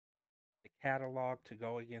the catalog to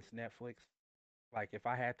go against Netflix. Like if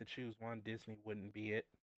I had to choose one, Disney wouldn't be it.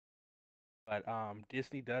 But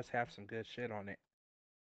Disney does have some good shit on it.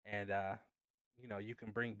 And you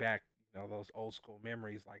can bring back, those old school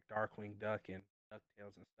memories like Darkwing Duck and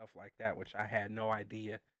DuckTales and stuff like that, which I had no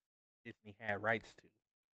idea Disney had rights to.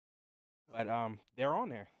 But Oh, they're on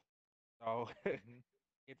there. So Hmm.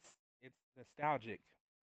 it's it's nostalgic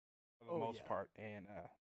for the oh most yeah. part. And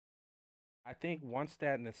I think once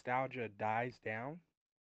that nostalgia dies down,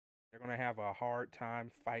 they're gonna have a hard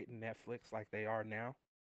time fighting Netflix like they are now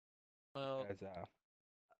Well, because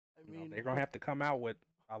I mean, they're gonna but have to come out with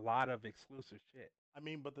a lot of exclusive shit.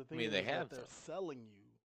 but the I thing mean they is that have though. they're selling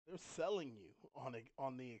you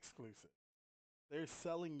on the exclusive. They're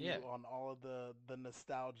selling Yeah. you on all of the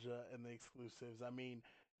nostalgia and the exclusives. I mean,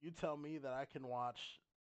 you tell me that I can watch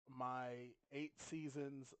my 8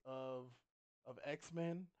 seasons of X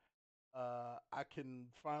Men. I can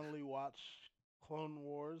finally watch Clone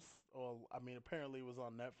Wars. Well, I mean, apparently it was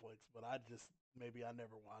on Netflix, but I just maybe I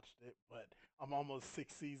never watched it. But I'm almost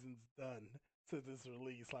 6 seasons done since its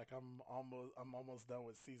release. Like I'm almost done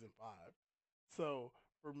with season 5. So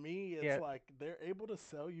for me, it's Yeah, like they're able to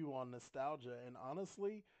sell you on nostalgia. And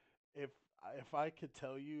honestly, if if I could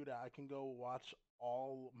tell you that I can go watch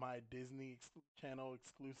all my Channel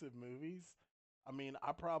exclusive movies, I mean,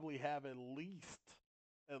 I probably have at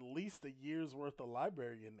least a year's worth of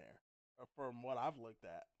library in there from what I've looked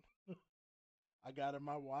at. I got it.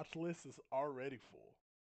 My watch list is already full.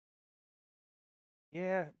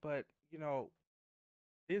 yeah, but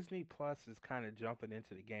Disney Plus is kind of jumping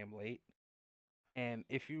into the game late. And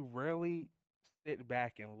if you really sit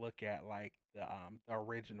back and look at like the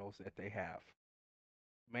originals that they have,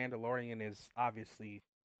 Mandalorian is obviously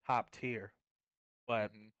top tier,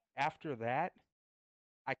 but Hmm. After that,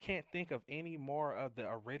 I can't think of any more of the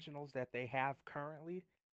originals that they have currently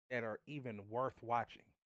that are even worth watching.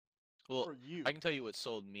 Well, For I you. can tell you what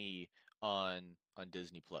sold me on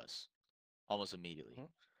Disney Plus almost immediately. Hmm.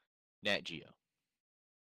 Nat Geo.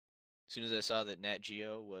 As soon as I saw that Nat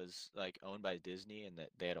Geo was like owned by Disney and that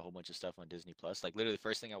they had a whole bunch of stuff on Disney Plus, like literally the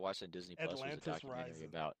first thing I watched on Disney Plus was a Atlantis documentary Rising.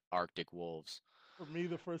 about Arctic wolves. For me,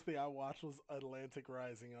 the first thing I watched was Atlantic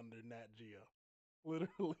Rising under Nat Geo.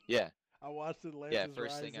 Literally, Yeah, I watched yeah. Atlantis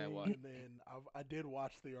First thing I Rising, watched. and then I did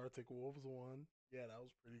watch the Arctic Wolves one. Yeah, that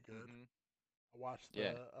was pretty good. Hmm. I watched Yeah,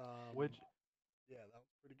 the Would yeah, that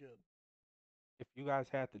was pretty good. if you guys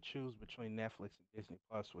had to choose between Netflix and Disney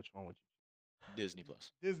Plus, which one would you Disney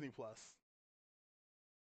Plus Disney Plus.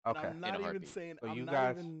 choose? And Okay, in a heartbeat. so I'm you not guys,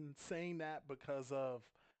 even saying that because of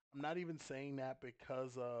I'm not even saying that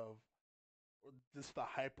because of just the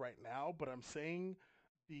hype right now, but I'm saying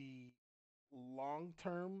the long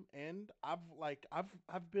term end.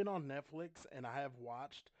 I've been on Netflix and I've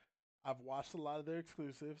watched a lot of their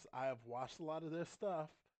exclusives. I have watched a lot of their stuff,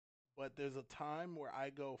 but there's a time where I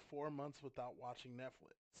go 4 months without watching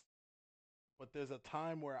Netflix. But there's a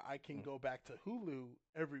time where I can mm, go back to Hulu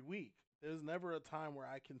every week. There's never a time where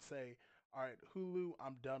I can say, all right, Hulu,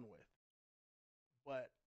 I'm done with. But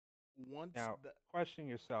once now the question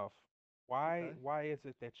yourself, okay, why is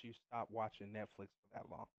it that you stopped watching Netflix for that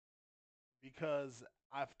long? because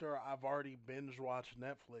after I've already binge watched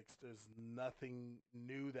Netflix, there's nothing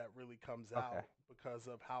new that really comes Okay, out because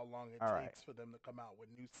of how long it all right, takes for them to come out with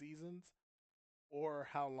new seasons or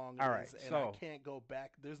how long it all right. is. And I So can't go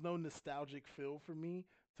back. There's no nostalgic feel for me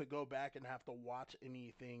to go back and have to watch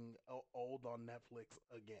anything old on Netflix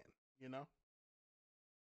again, you know?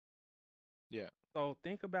 Yeah. so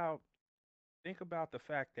think about the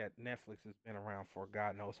fact that Netflix has been around for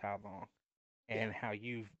God knows how long, Yeah, and how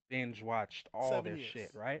you've binge watched all 7 their years.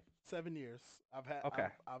 shit, right? 7 years. Okay,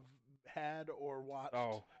 I've had or watched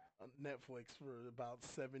so Netflix for about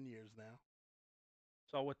 7 years now.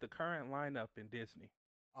 so with the current lineup in Disney,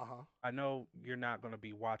 Uh-huh. I know you're not going to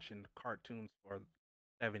be watching cartoons for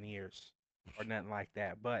 7 years or nothing like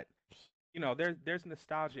that, but there's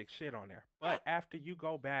nostalgic shit on there. But after you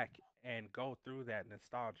go back and go through that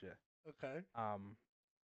nostalgia, Okay. um,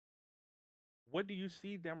 what do you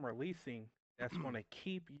see them releasing that's going to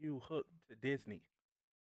keep you hooked to Disney?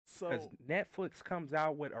 Because So, Netflix comes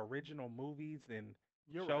out with original movies and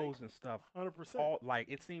you're right. shows and stuff 100%. all like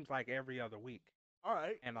it seems like every other week, All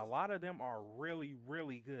right. and a lot of them are really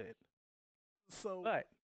really good. So, But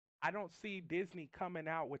I don't see Disney coming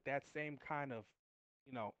out with that same kind of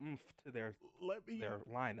oomph to their let me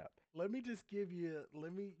lineup. let me just give you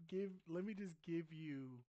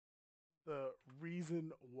the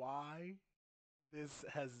reason why this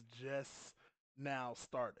has just now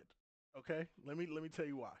started. Okay? Let me tell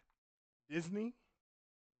you why. Disney,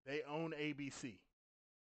 they own ABC.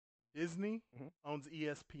 Disney Hmm. owns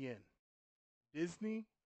ESPN. Disney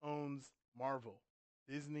owns Marvel.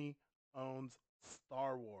 Disney owns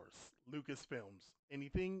Star Wars, Lucasfilms.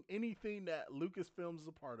 Anything that Lucasfilms is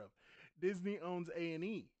a part of. Disney owns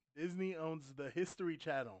A&E. Disney owns the History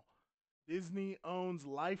Channel. Disney owns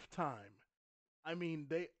Lifetime. I mean,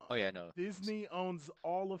 they Oh yeah, no. Disney owns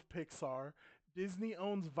all of Pixar. Disney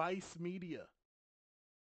owns Vice Media.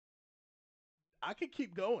 I could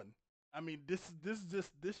keep going. I mean, this is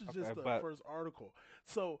Okay, just the but first article.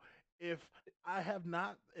 So if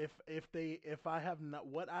if I have not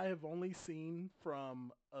what I have only seen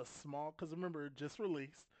from a small because remember it just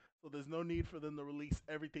released, so there's no need for them to release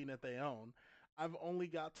everything that they own. I've only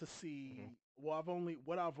got to mhm, see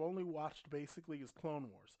what I've only watched basically is Clone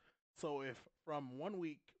Wars. So if from 1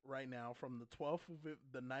 week right now, from the 12th of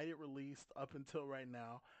the night it released up until right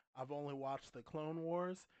now, I've only watched the Clone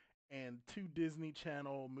Wars and two Disney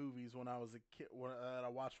Channel movies when I was a kid. I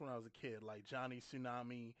watched when I was a kid, like Johnny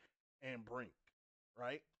Tsunami and Brink,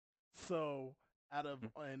 right? So out of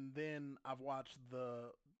mhm. and then I've watched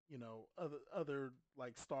the other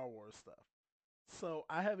like Star Wars stuff. So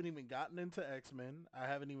I haven't even gotten into X Men. I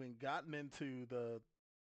haven't even gotten into the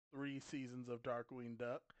 3 seasons of Darkwing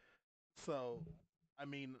Duck. So I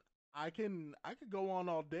mean, I could go on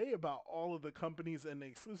all day about all of the companies and the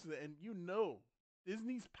exclusives, and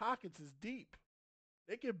Disney's pockets is deep.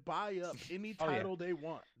 They could buy up any Oh yeah, title they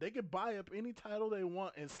want. They could buy up any title they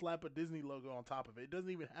want and slap a Disney logo on top of it. It doesn't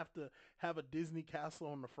even have to have a Disney castle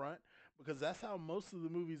on the front because that's how most of the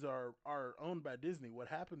movies are owned by Disney. What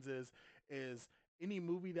happens is any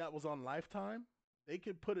movie that was on Lifetime, they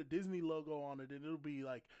could put a Disney logo on it and it'll be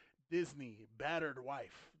like Disney battered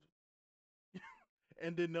wife,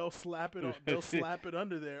 and then they'll slap it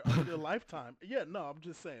under there under their Lifetime. Yeah, no, I'm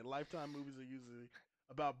just saying Lifetime movies are usually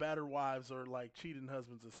about battered wives or like cheating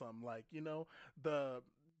husbands or something. Like the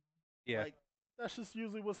Yeah. like that's just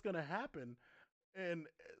usually what's gonna happen. And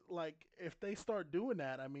like if they start doing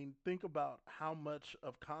that, I mean, think about how much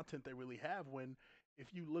of content they really have. When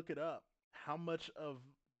if you look it up, how much of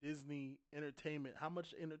Disney entertainment, how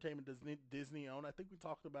much entertainment does Disney own? I think we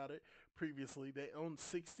talked about it previously. They own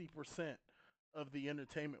 60% of the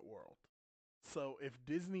entertainment world. So if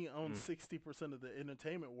Disney owns Mm. 60% of the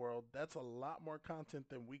entertainment world, that's a lot more content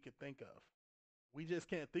than we could think of. We just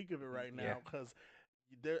can't think of it right Yeah. now because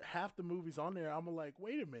there half the movies on there. I'm like,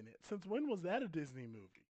 wait a minute, since when was that a Disney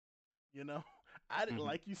movie? You know, I didn't Hmm.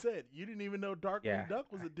 like you said you didn't even know Darkwing Yeah.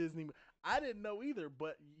 Duck was a Disney. I didn't know either,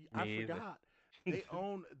 but I Me either. forgot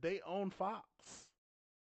they own Fox,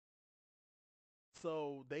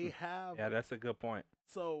 so they Mm. have Yeah, that's a good point.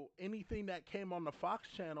 so anything that came on the Fox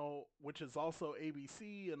channel, which is also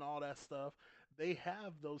ABC and all that stuff, they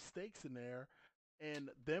have those stakes in there, and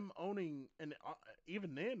them owning and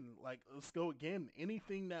even then, like let's go again,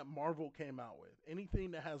 anything that Marvel came out with,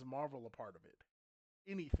 anything that has Marvel a part of it,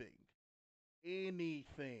 anything,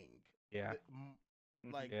 anything, Yeah. th-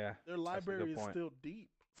 like Yeah. their That's a library good is point. still deep.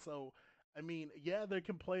 So I mean, yeah, they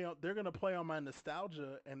can play on. They're gonna play on my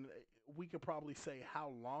nostalgia, and we could probably say how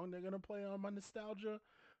long they're gonna play on my nostalgia,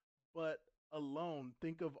 but alone,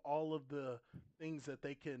 think of all of the things that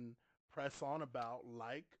they can press on about,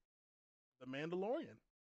 like The Mandalorian.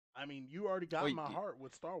 I mean, you already Oh, got my heart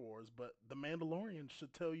with Star Wars, but The Mandalorian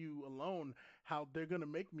should tell you alone how they're gonna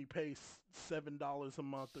make me pay $7 a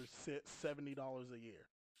month or $70 a year,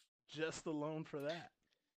 just alone for that.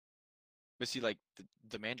 but see, like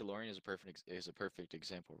the Mandalorian is a perfect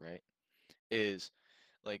example, right? Is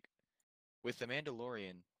like with the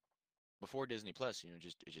Mandalorian before Disney Plus,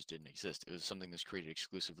 just it just didn't exist. It was something that's created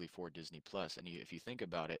exclusively for Disney Plus. And if you think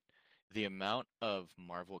about it, the amount of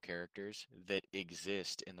Marvel characters that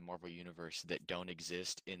exist in the Marvel universe that don't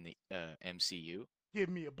exist in the MCU Give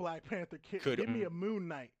me a Black Panther kid. could Give me Mm. a Moon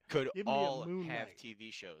Knight. could Give me a all Moon have Knight.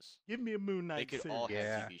 TV shows. Give me a Moon They Knight could all have series.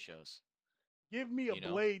 Yeah. TV shows, Give me a you know?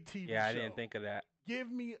 Blade TV Yeah, I didn't show. think of that. Give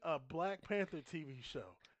me a Black Panther TV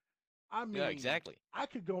show. I Yeah, mean, exactly. I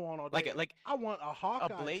could go on all Like day. like I want a a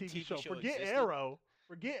Hawkeye Blade TV TV show. show Forget existed. Arrow.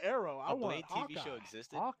 Forget Arrow. I A want Blade TV show Hawkeye.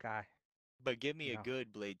 existed, Hawkeye. but give me You a know.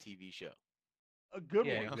 good Blade TV show, A good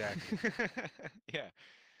Yeah, you one. know? exactly. Yeah.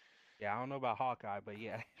 Yeah, I don't know about Hawkeye, but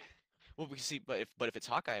yeah. Well, we see, but if it's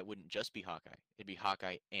Hawkeye, it wouldn't just be Hawkeye. It'd be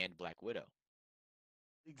Hawkeye and Black Widow.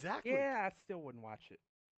 Exactly. Yeah, I still wouldn't watch it.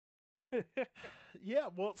 Yeah,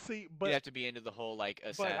 well, see, You'd but have to be into the whole like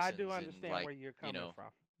But I do assassins and understand like, where you're you coming know, from.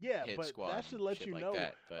 yeah, hit but squad that and should let shit you like know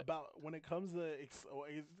that. But about when it comes to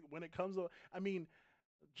when it comes to. I mean,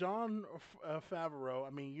 John Favreau. I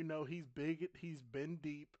mean, he's big. He's been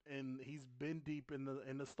deep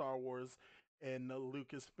in the Star Wars and the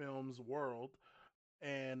Lucasfilms world,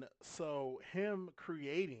 and so him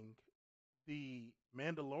creating the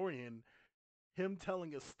Mandalorian, him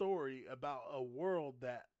telling a story about a world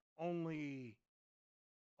that only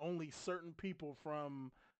only certain people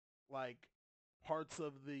from like parts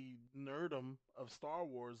of the nerdum of Star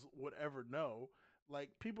Wars would ever know. Like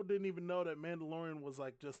people didn't even know that Mandalorian was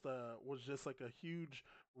just like a huge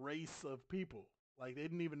race of people. Like they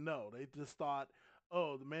didn't even know. They just thought,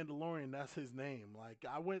 "Oh, the Mandalorian, that's his name." Like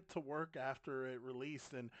I went to work after it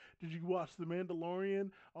released and did you watch the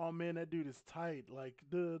Mandalorian? Oh man, that dude is tight. Like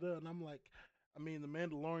duh duh and I'm like I mean, the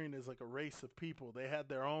Mandalorian is like a race of people. They had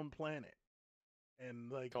their own planet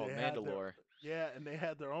and like called Mandalore. and they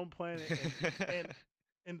had their own planet and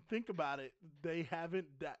and think about it, they haven't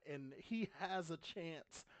and he has a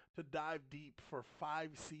chance to dive deep for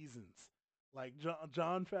 5 seasons. Like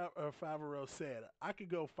Favreau said, I could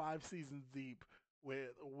go 5 seasons deep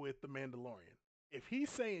with the Mandalorian. If he's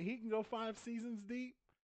saying he can go 5 seasons deep,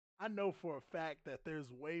 I know for a fact that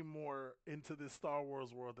there's way more into this Star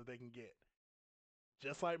Wars world that they can get.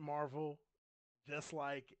 Just like Marvel, just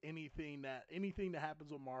like anything that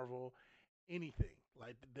happens with Marvel, anything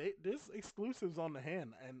like this exclusives on the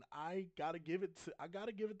hand, and I gotta give it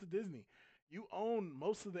to Disney. You own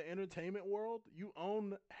most of the entertainment world. You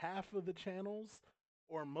own half of the channels,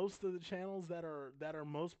 or most of the channels that are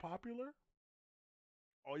most popular.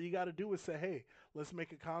 All you got to do is say, hey, let's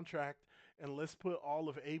make a contract and let's put all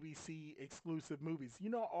of ABC exclusive movies.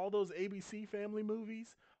 All those ABC family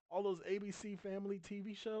movies, all those ABC family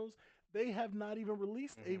TV shows, they have not even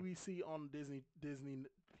released Hmm. ABC on Disney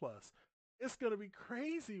Plus. It's going to be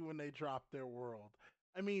crazy when they drop their world.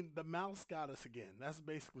 I mean, the mouse got us again. That's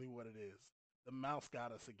basically what it is. The mouse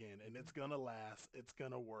got us again, and it's going to last. It's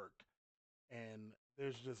going to work. And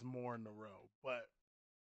there's just more in the row. But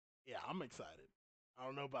yeah, I'm excited. I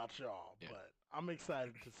don't know about y'all, Yeah. but I'm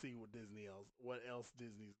excited to see what else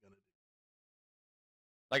Disney's gonna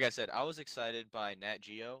Like I said, I was excited by Nat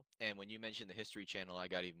Geo, and when you mentioned the History Channel, I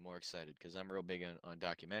got even more excited because I'm real big on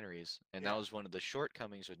documentaries, and do. that Yeah. was one of the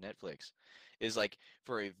shortcomings with Netflix. Is like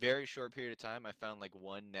for a very short period of time, I found like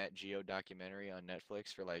one Nat Geo documentary on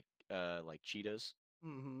Netflix for like cheetahs,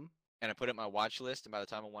 Mm-hmm. and I put it in my watch list, and by the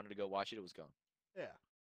time I wanted to go watch it, it was gone. Yeah.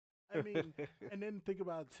 I mean, and then think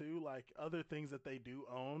about it too, like other things that they do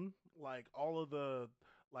own, like all of the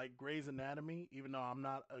like Grey's Anatomy. Even though I'm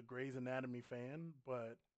not a Grey's Anatomy fan,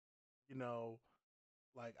 but you know,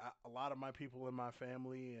 like a lot of my people in my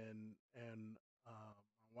family and my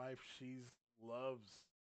wife, loves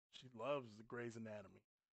she loves the Grey's Anatomy,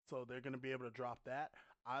 so they're gonna be able to drop that.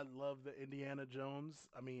 I love the Indiana Jones.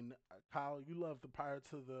 I mean, Kyle, you love the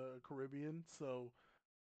Pirates of the Caribbean, so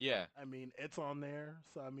Yeah. I mean, it's on there.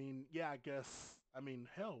 So I mean, yeah, I guess. I mean,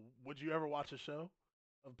 hell, would you ever watch a show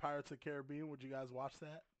of Pirates of the Caribbean? Would you guys watch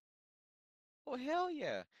that? Oh hell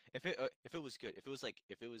yeah! If it was good, if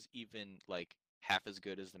it was even like half as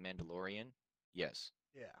good as The Mandalorian, yes.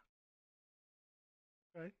 Yeah.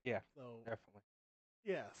 Okay. Yeah, So definitely.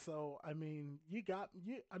 yeah. So I mean, you got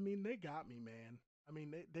you. I mean, they got me, man. I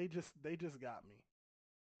mean, they just got me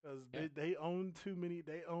because Yeah. they own too many.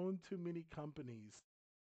 They own too many companies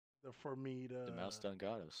for me to. The mouse done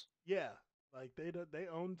got us. Yeah. Like they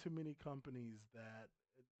own too many companies that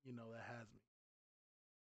that has me.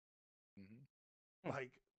 Hmm. Hmm,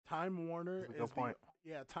 Like Time Warner that's a is good the point.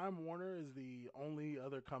 yeah, Time Warner is the only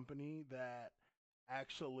other company that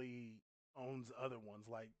actually owns other ones.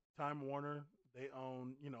 Like Time Warner, they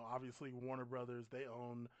own, obviously Warner Brothers, they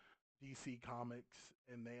own DC Comics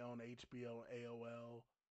and they own HBO, AOL.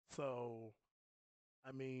 So,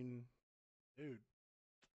 I mean, dude,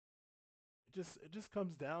 it just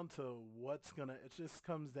comes down to it just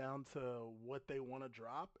comes down to what they want to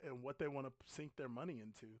drop and what they want to sink their money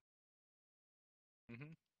into.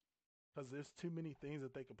 Hmm. Because there's too many things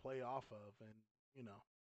that they could play off of, and you know.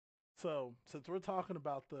 So since we're talking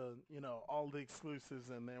about all the exclusives,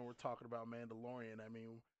 and then we're talking about Mandalorian, I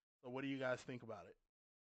mean, so what do you guys think about it?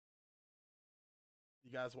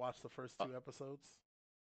 You guys watched the first Uh, two episodes?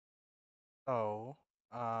 So,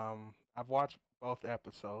 I've watched both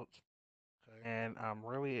episodes, Okay. and I'm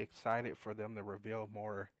really excited for them to reveal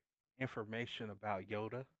more information about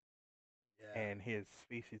Yoda Yeah. and his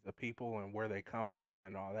species of people and where they come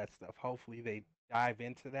and all that stuff. Hopefully, they dive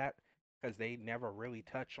into that because they never really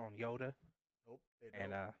touch on Yoda. Nope. They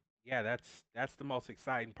And don't. yeah, that's the most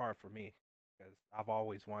exciting part for me because I've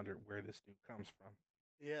always wondered where this dude comes from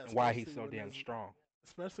Yeah, and why he's so damn strong.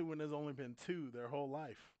 especially when there's only been two their whole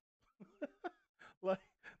life. Like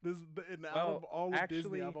this, and out of Well, all of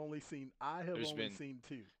Disney, actually, I have there's only been seen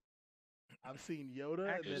two. I've seen Yoda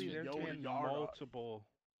and there's actually, then been there's three. Yoda been Yara. multiple.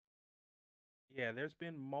 Yeah, there's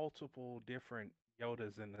been multiple different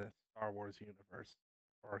Yodas in the Star Wars universe,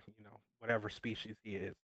 or whatever species he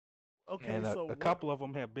is, Okay, and so a what? couple of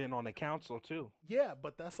them have been on the council too. Yeah,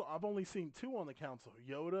 but I've only seen two on the council: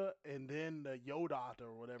 Yoda and then the Yodot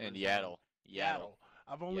or whatever And his name. Yaddle, Yaddle.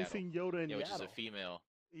 I've only Yaddle. seen Yoda and Yeah, which is a Yaddle. female.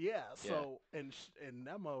 Yeah. Yeah. So and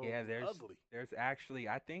that mug Yeah, was ugly there's actually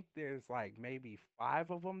I think there's like maybe 5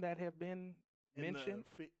 of them that have been in mentioned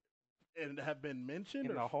and have been mentioned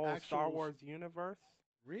in or the whole Star actual. Wars universe.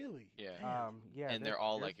 Really? Yeah. Damn. Yeah, And they're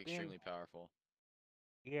all there's like been extremely powerful.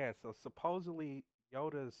 yeah. So supposedly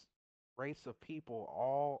Yoda's race of people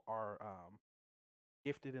all are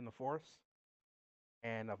gifted in the Force,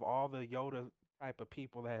 and of all the Yoda type of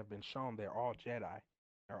people that have been shown, they're all Jedi.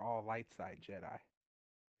 They're all light side Jedi.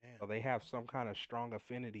 Damn. So they have some kind of strong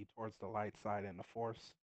affinity towards the light side and the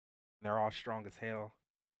Force. They're all strong as hell.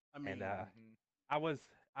 I And mean, Hmm. I was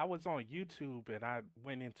I was on YouTube and I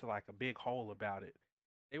went into like a big hole about it.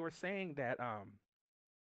 They were saying that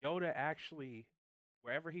Yoda actually,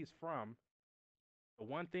 wherever he's from, the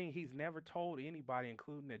one thing he's never told anybody,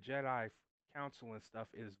 including the Jedi Council and stuff,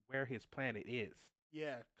 is where his planet is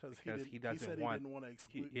yeah, because because he he doesn't said he want. didn't want to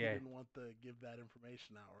exclude. He Yeah, didn't want to give that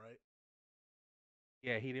information out, right?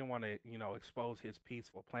 yeah, he didn't want to expose his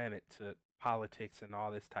peaceful planet to politics and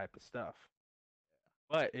all this type of stuff.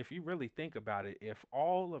 But if you really think about it, if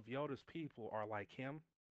all of Yoda's people are like him,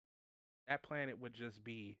 that planet would just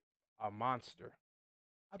be a monster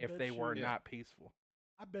I if bet they were Yeah. you. not peaceful.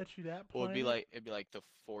 I bet you that Well, planet. it'd be like the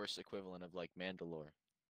Force equivalent of like Mandalore,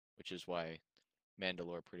 which is why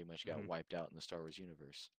Mandalore pretty much got Hmm. wiped out in the Star Wars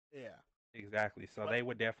universe. Yeah. Exactly. So But they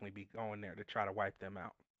would definitely be going there to try to wipe them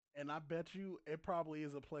out. and I bet you it probably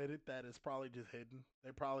is a planet that is probably just hidden.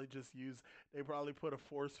 They probably put a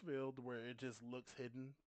force field where it just looks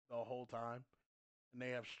hidden the whole time. and they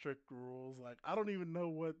have strict rules. Like I don't even know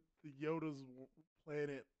what the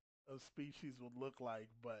planet of species would look like,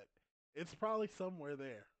 but it's probably somewhere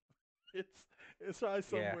there. It's it's probably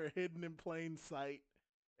Yeah, somewhere hidden in plain sight,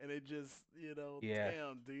 and it just yeah.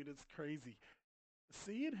 damn, dude, it's crazy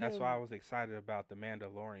seeing That's why I him. was excited about the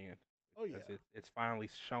Mandalorian Oh because yeah, it's finally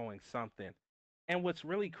showing something. And what's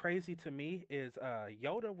really crazy to me is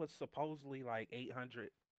Yoda was supposedly like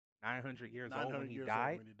 800, 900 years nine old when hundred he years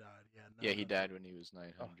old died. when he died. Yeah, Yeah, nine he hundred. died when he was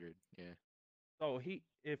Oh, 900. Yeah. so he,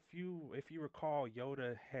 if you recall,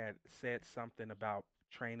 Yoda had said something about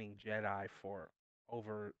training Jedi for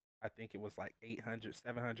over, I think it was like 800,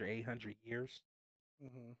 700, 800 years.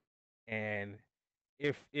 Hmm. And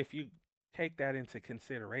if you take that into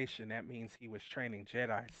consideration, that means he was training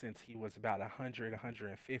Jedi since he was about 100,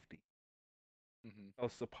 150. Hmm. So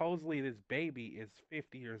supposedly this baby is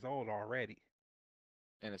 50 years old already.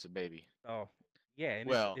 And it's a baby. So yeah, and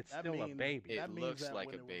it's Well, it's That still a means baby. it that means looks that like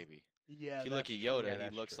when a it was, baby. yeah, If you look that's at true. Yoda, Yeah, he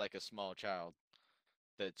that's looks true. like a small child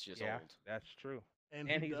that's just Yeah, old. that's true. And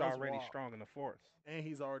he And he's does already walk, strong in the force. and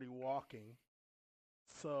he's already walking.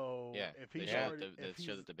 So Yeah, they show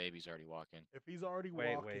Yeah. that the baby's already walking. if he's already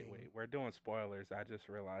Wait, wait, walking, wait. We're doing spoilers. I just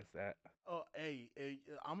realized that. oh hey,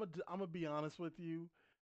 I'm gonna be honest with you.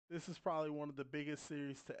 This is probably one of the biggest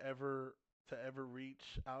series to ever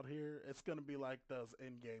reach out here. It's gonna be like those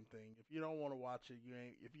end game thing. If you don't want to watch it, you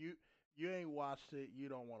ain't. If you ain't watched it, you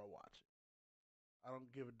don't want to watch it. I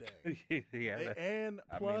don't give a dang. Yeah, And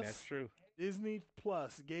I mean plus, that's true. Disney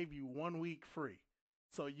Plus gave you 1 week free,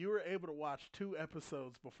 so you were able to watch 2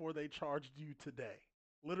 episodes before they charged you today.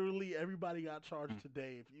 Literally, everybody got charged Mm,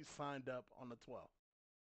 today if you signed up on the 12th.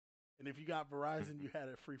 And if you got Verizon, mhm. you had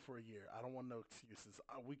it free for a year. I don't want no excuses.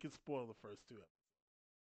 We can spoil the first two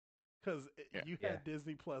because Yeah. you Yeah. had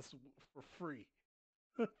Disney Plus for free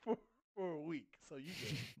for for a week, so you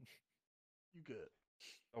good. You good.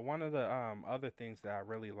 So one of the other things that I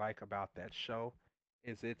really like about that show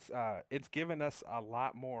is it's given us a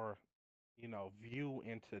lot more, view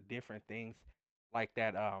into different things like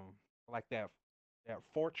that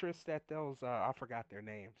fortress that those I forgot their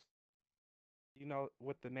names. You know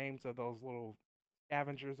what the names of those little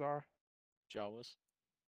scavengers are? Jawas.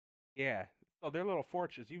 Yeah. So they're little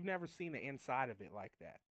fortress. You've never seen the inside of it like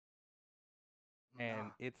that.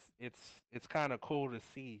 And Nah. it's kind of cool to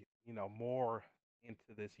see, more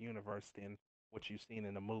into this universe than what you've seen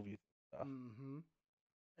in the movies and stuff. Mm-hmm.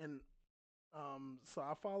 And so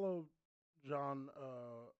I follow John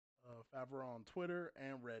Favreau on Twitter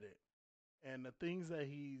and Reddit, and the things that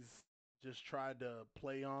he's just tried to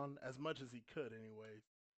play on as much as he could, anyways,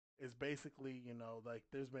 is basically like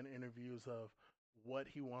there's been interviews of what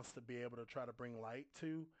he wants to be able to try to bring light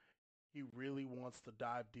to. He really wants to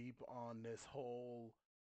dive deep on this whole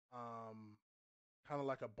um, kind of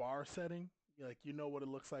like a bar setting. Like what it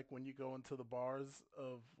looks like when you go into the bars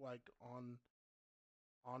of like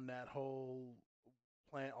on that whole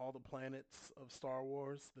all the planets of Star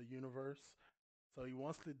Wars, the universe. So he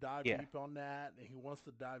wants to dive Yeah. deep on that, and he wants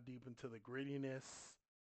to dive deep into the grittiness,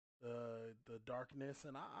 the darkness,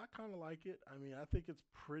 and I kind of like it. I mean, I think it's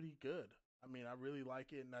pretty good. I mean, I really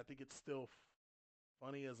like it, and I think it's still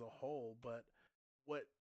funny as a whole. But what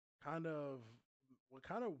kind of what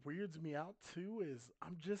kind of weirds me out too is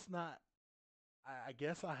I'm just not. I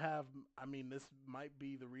guess I have. I mean, this might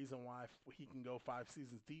be the reason why he can go 5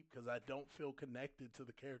 seasons deep because I don't feel connected to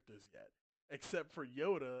the characters yet, except for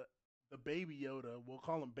Yoda, the baby Yoda. We'll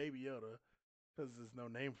call him Baby Yoda because there's no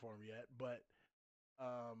name for him yet. But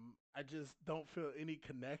I just don't feel any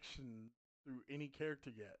connection through any character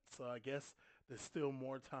yet. So I guess there's still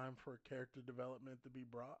more time for character development to be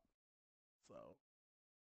brought. So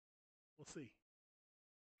we'll see.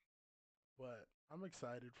 But I'm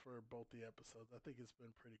excited for both the episodes. I think it's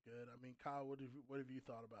been pretty good. I mean, Kyle, what have you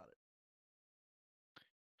thought about it?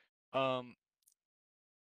 Um,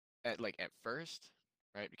 at first,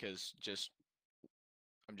 right? Because just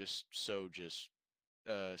I'm just so just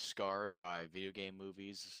scarred by video game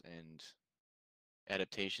movies and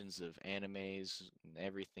adaptations of animes and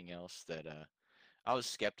everything else that I was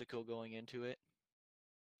skeptical going into it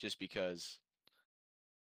just because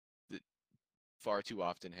the, far too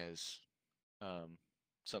often has um,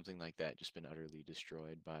 something like that just been utterly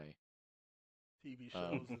destroyed by TV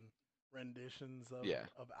um, shows and renditions of yeah.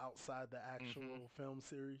 of outside the Hmm. actual film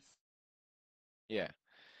series. Yeah.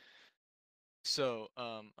 So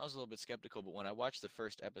I was a little bit skeptical, but when I watched the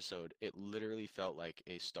first episode, it literally felt like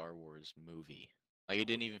a Star Wars movie. Like it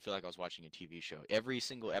didn't even feel like I was watching a TV show. Every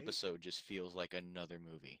single Right? episode just feels like another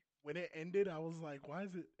movie. When it ended, I was like, why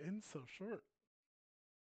is it end so short?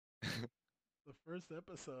 the first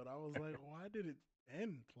episode, I was like, why did it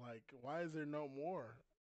end? Like, why is there no more?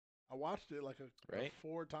 I watched it like Right?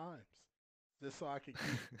 4 times just so I could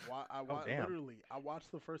keep. Oh damn. Literally, I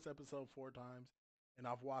watched the first episode 4 times, and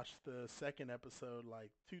I've watched the second episode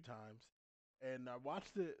like 2 times, and I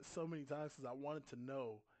watched it so many times because I wanted to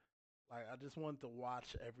know. Like, I just wanted to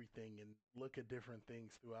watch everything and look at different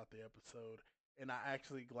things throughout the episode. And I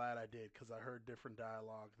actually glad I did because I heard different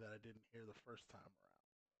dialogue that I didn't hear the first time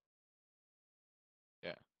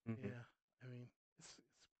Yeah. around. Hmm. Yeah, I mean, it's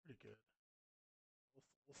pretty good.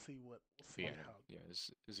 We'll see we'll But see yeah, how. yeah,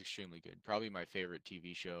 it's extremely good. Probably my favorite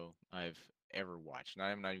TV show I've ever watched. And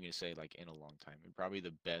I'm not even gonna say like in a long time. Probably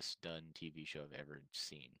the best done TV show I've ever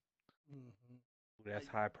seen. Mm-hmm. Ooh, that's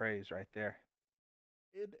high praise right there.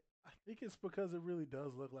 It I think it's because it really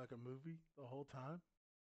does look like a movie the whole time.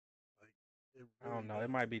 Like it I don't really know. It does.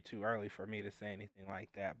 might be too early for me to say anything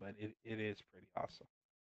like that, but it is pretty awesome.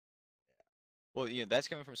 Well, yeah, that's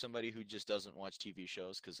coming from somebody who just doesn't watch TV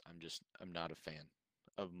shows because I'm not a fan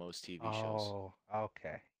of most TV shows. Oh,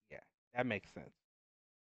 okay. Yeah, that makes sense.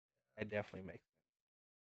 That definitely makes sense.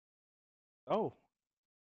 Oh,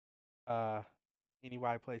 uh,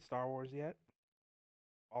 anybody played Star Wars yet?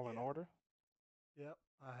 All in Yeah. order? Yep.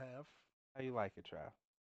 I have. How you like it, Trav?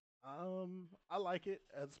 I like it.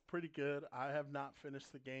 It's pretty good. I have not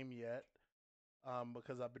finished the game yet.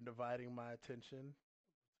 Because I've been dividing my attention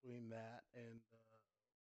between that and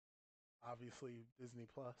obviously Disney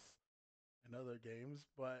Plus and other games.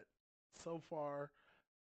 But so far,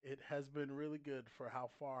 it has been really good for how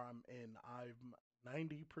far I'm in. I'm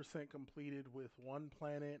 90% completed with one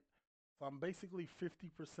planet. So I'm basically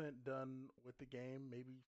 50% done with the game,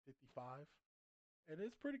 maybe 55. And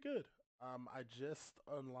it's pretty good. I just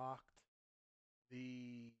unlocked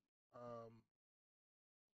the um,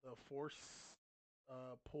 the force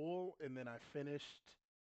pull, and then I finished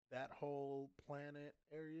that whole planet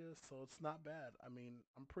area, so it's not bad. I mean,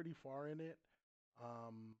 I'm pretty far in it.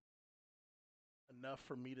 Um, Enough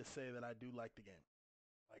for me to say that I do like the game.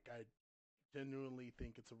 Like I genuinely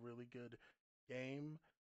think it's a really good game.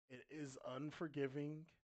 It is unforgiving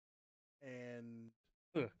and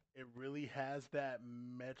Ugh. it really has that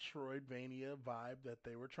Metroidvania vibe that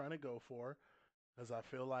they were trying to go for. Because I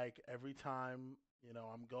feel like every time,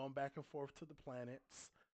 I'm going back and forth to the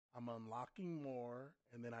planets, I'm unlocking more,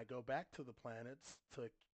 and then I go back to the planets to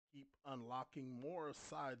keep unlocking more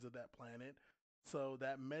sides of that planet. So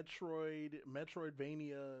that Metroidvania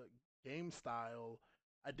game style,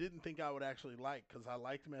 I didn't think I would actually like because I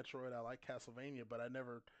liked Metroid, I like Castlevania, but I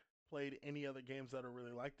never played any other games that are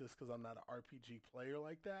really like this because I'm not an RPG player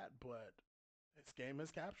like that. But this game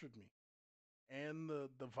has captured me, and the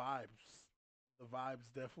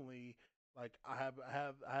vibes definitely, like I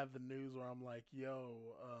have the news where I'm like,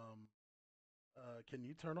 yo, can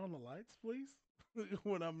you turn on the lights, please?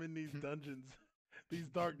 When I'm in these dungeons, these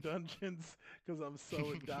dark dungeons, because I'm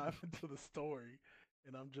so dive into the story,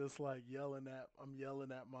 and I'm just like I'm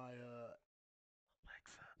yelling at my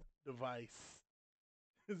Alexa device,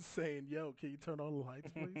 saying, "Yo, can you turn on the lights,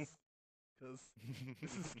 please?" Because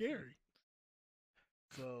this is scary.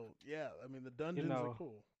 So yeah, I mean the You dungeons are know,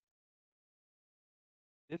 cool.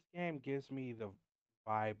 this game gives me the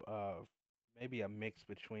vibe of maybe a mix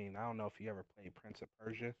between, I don't know if you ever played Prince of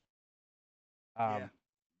Persia. Yeah, Um,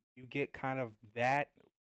 you get kind of that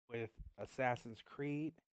with Assassin's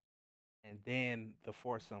Creed and then The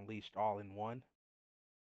Force Unleashed all in one.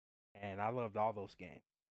 And I loved all those games.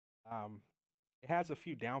 Um, it has a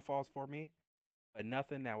few downfalls for me, but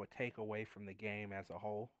nothing that would take away from the game as a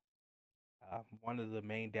whole. One of the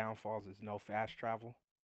main downfalls is no fast travel.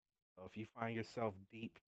 So if you find yourself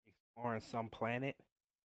deep exploring some planet,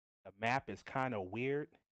 the map is kind of weird.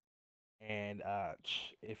 And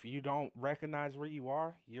if you don't recognize where you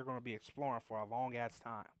are, you're going to be exploring for a long ass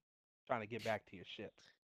time trying to get back to your ship.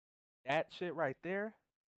 That shit right there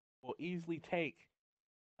will easily take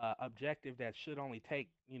objective that should only take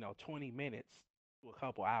 20 minutes to a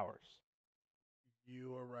couple hours.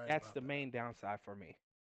 you are right That's about the that. main downside for me.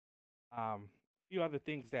 A few other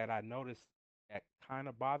things that I noticed that kind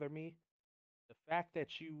of bother me: the fact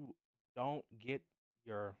that you don't get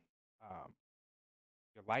your um,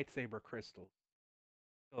 your lightsaber crystals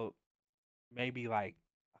till maybe like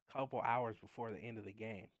a couple hours before the end of the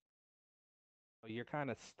game. So you're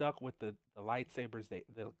kind of stuck with the lightsabers the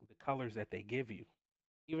colors that they give you.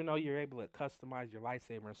 Even though you're able to customize your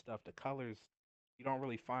lightsaber and stuff, the colors you don't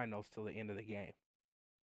really find those till the end of the game.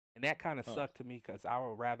 And that kind of Huh. sucked to me because I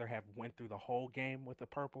would rather have went through the whole game with a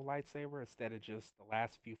purple lightsaber instead of just the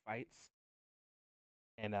last few fights.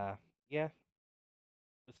 And yeah,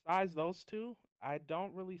 besides those two, I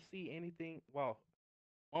don't really see anything. Well,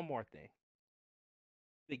 one more thing.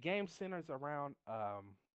 the game centers around a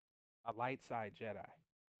light side Jedi,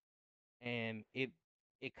 and it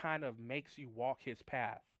kind of makes you walk his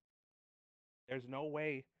path. There's no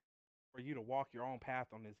way for you to walk your own path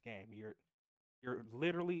on this game. You're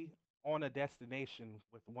literally on a destination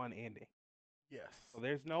with one ending. Yes. So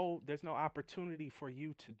there's no opportunity for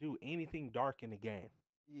you to do anything dark in the game.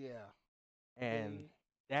 Yeah. And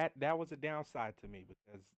They that was a downside to me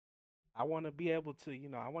because I want to be able to,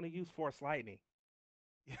 I want to use Force Lightning.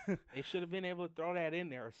 They should have been able to throw that in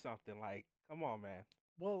there or something. Like, come on, man.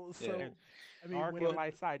 well, Yeah. And so I mean dark when and the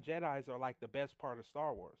light side Jedi's are like the best part of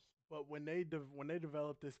Star Wars. but when they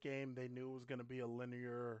developed this game, they knew it was going to be a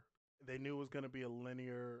linear. They knew it was going to be a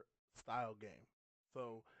linear style game.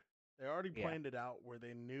 So they already Yeah. planned it out where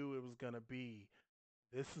they knew it was going to be.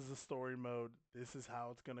 This is a story mode. This is how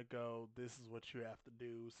it's going to go. This is what you have to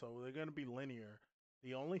do. So they're going to be linear.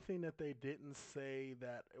 The only thing that they didn't say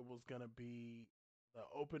that it was going to be the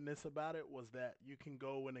openness about it was that you can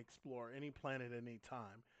go and explore any planet at any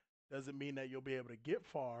time. Doesn't mean that you'll be able to get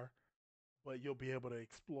far, but you'll be able to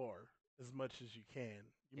explore as much as you can.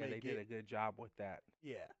 You Yeah, may they did get a good job with that.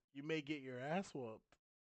 yeah, you may get your ass whooped,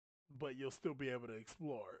 but you'll still be able to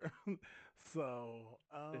explore. so,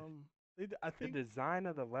 The, I the think design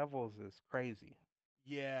of the levels is crazy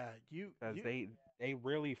yeah, because you they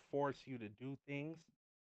really force you to do things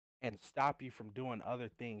and stop you from doing other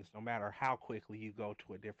things no matter how quickly you go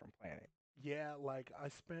to a different planet. yeah, like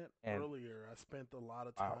And I spent a lot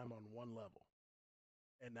of wow. time on one level,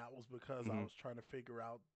 and that was because I Hmm. was trying to figure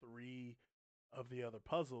out three of the other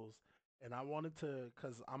puzzles, and I wanted to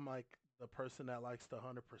because I'm like the person that likes to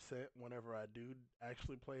 100% whenever I do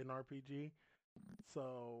actually play an RPG.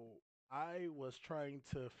 So I was trying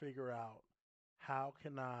to figure out how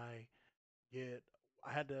can I get.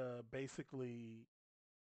 I had to basically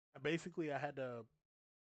I had to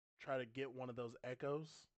try to get one of those echoes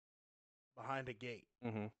behind a gate.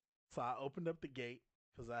 Hmm. So I opened up the gate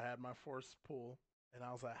because I had my force pull, and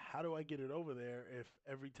I was like, how do I get it over there if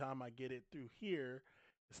every time I get it through here,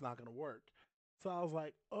 it's not gonna work? So I was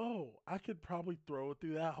like, oh, I could probably throw it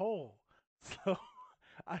through that hole. So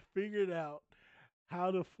I figured out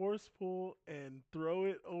how to force pull and throw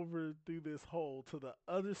it over through this hole to the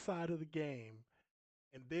other side of the game.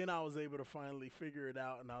 And then I was able to finally figure it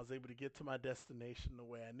out and I was able to get to my destination the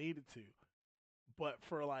way I needed to. But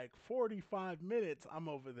for like 45 minutes, I'm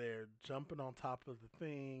over there jumping on top of the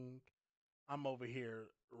thing. I'm over here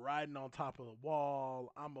riding on top of the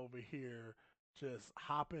wall. I'm over here just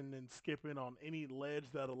hopping and skipping on any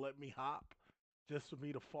ledge that'll let me hop just for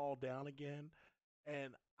me to fall down again.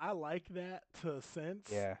 And I like that to a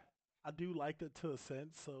sense. Yeah. I do like that to a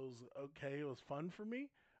sense. So it was okay. It was fun for me.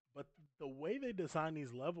 But the way they design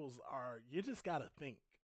these levels are, you just got to think.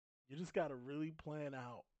 You just got to really plan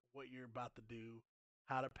out what you're about to do,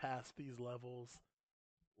 how to pass these levels.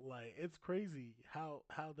 Like it's crazy how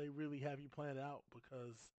they really have you planned out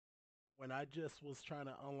because when I just was trying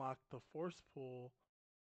to unlock the force pull,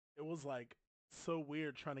 it was like so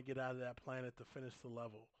weird trying to get out of that planet to finish the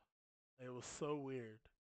level. It was so weird.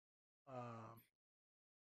 Um,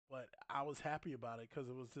 but I was happy about it because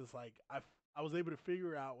it was just like I was able to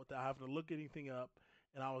figure out without having to look anything up,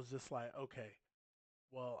 and I was just like, okay,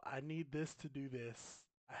 well, I need this to do this.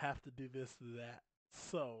 I have to do this to that.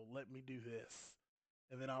 So let me do this,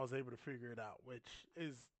 and then I was able to figure it out, which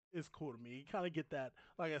is cool to me. You kind of get that.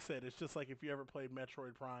 Like I said, it's just like if you ever played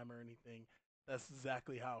Metroid Prime or anything. That's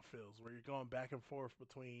exactly how it feels, where you're going back and forth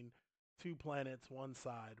between two planets, one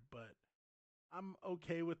side, but I'm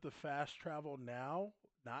okay with the fast travel now,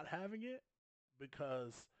 not having it,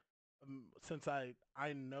 because since I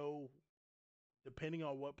know depending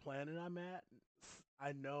on what planet I'm at,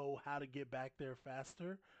 I know how to get back there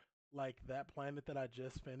faster. Like that planet that I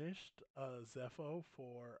just finished, Zepho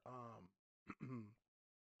for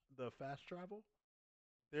the fast travel.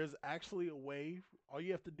 There's actually a way. All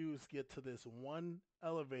you have to do is get to this one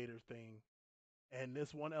elevator thing, and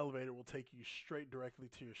this one elevator will take you straight directly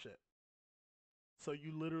to your ship. So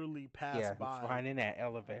you literally pass Yeah. by. Finding that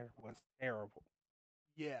elevator was terrible.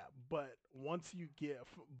 Yeah, but once you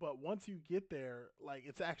get there, like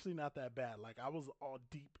it's actually not that bad. Like I was all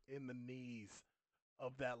deep in the knees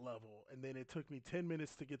of that level, and then it took me 10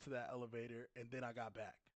 minutes to get to that elevator, and then I got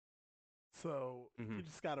back. So Hmm. you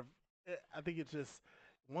just gotta. I think it's just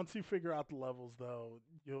once you figure out the levels, though,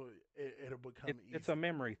 it'll become It's a easy.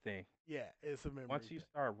 memory thing. Yeah, it's a Once memory you thing.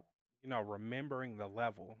 start, remembering the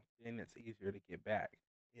level, then it's easier to get back.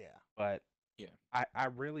 Yeah, But Yeah. I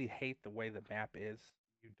really hate the way the map is.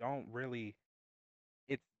 You don't really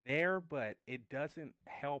it's there, but it doesn't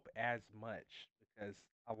help as much because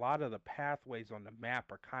a lot of the pathways on the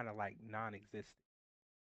map are kind of like non-existent.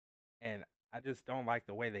 and I just don't like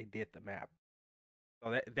the way they did the map.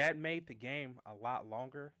 So that made the game a lot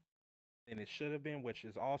longer than it should have been, which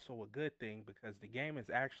is also a good thing because the game is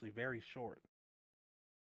actually very short.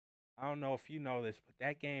 I don't know if you know this, but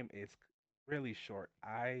that game is really short.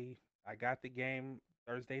 I got the game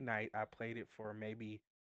Thursday night. I played it for maybe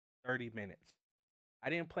 30 minutes. I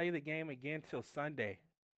didn't play the game again till Sunday,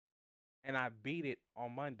 and I beat it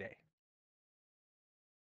on Monday.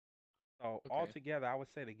 So Okay. altogether, I would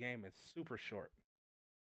say the game is super short.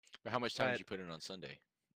 But how much time did But you put in on Sunday?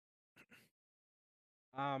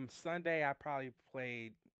 Sunday I probably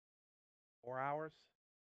played 4 hours.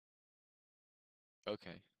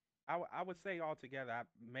 Okay. I would say altogether,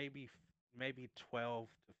 maybe 12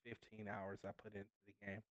 to 15 hours I put into the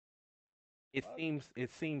game. Well,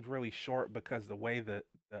 It seems really short because the way the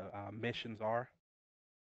missions are.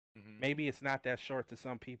 Hmm. Maybe it's not that short to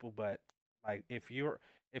some people, but like if you're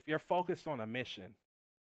focused on a mission,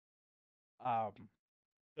 um,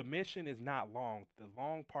 the mission is not long. The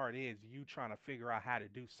long part is you trying to figure out how to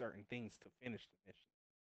do certain things to finish the mission.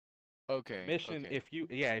 Okay. Mission, Okay. if you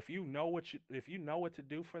know what to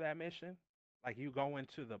do for that mission, like you go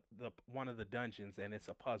into the one of the dungeons and it's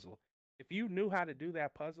a puzzle. If you knew how to do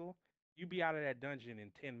that puzzle, you'd be out of that dungeon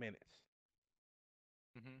in 10 minutes.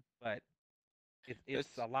 Hmm. But it's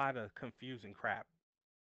That's a lot of confusing crap.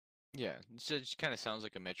 yeah. It just kind of sounds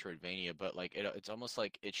like a Metroidvania, but like it's almost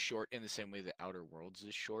like it's short in the same way that Outer Worlds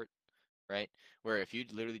is short, right? Where if you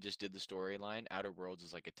literally just did the storyline, Outer Worlds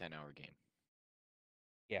is like a 10-hour game.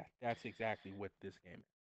 Yeah, that's exactly what this game is.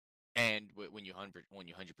 And when you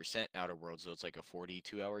 100% Outer Worlds, so it's like a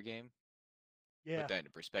 42-hour game. Put yeah, that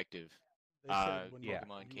into perspective. they said Yeah.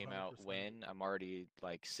 Pokemon you came hundred out percent it. when? I'm already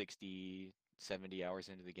like 60, 70 hours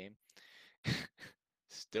into the game.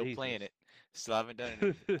 Still playing Jesus. it. Still haven't done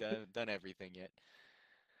any done everything yet.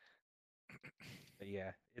 But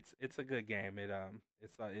yeah, it's a good game.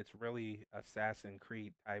 It's really Assassin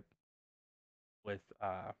Creed type with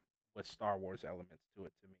uh with Star Wars elements to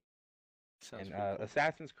it to me. Sounds And pretty cool.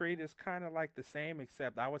 Assassin's Creed is kind of like the same,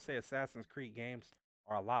 except I would say Assassin's Creed games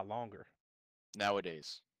are a lot longer.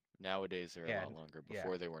 Nowadays they're a Yeah, lot longer. yeah,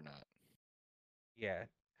 Before they were not. yeah.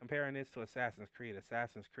 Comparing this to Assassin's Creed,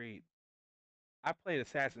 I played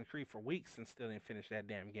Assassin's Creed for weeks and still didn't finish that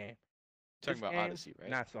damn game. Talking This about game, Odyssey, right?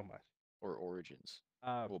 not so much. Or Origins.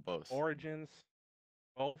 Uh, Well, both. Origins,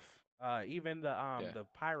 both. Even the Yeah.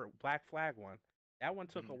 pirate Black Flag one, that one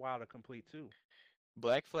took a Hmm. while to complete too.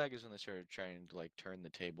 Black Flag is when they started trying to like turn the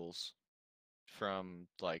tables from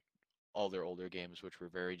like all their older games, which were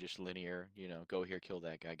very just linear. Go here, kill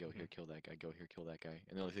that guy. Go Hmm. here, kill that guy. Go here, kill that guy.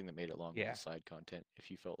 And the only thing that made it long was the Yeah, side content, if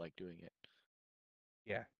you felt like doing it.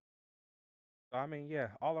 yeah. So I mean, yeah,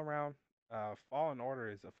 all around, Fallen Order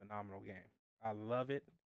is a phenomenal game. I love it.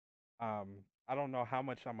 I don't know how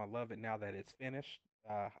much I'm gonna love it now that it's finished.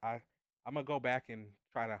 I'm gonna go back and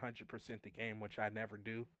try to 100% the game, which I never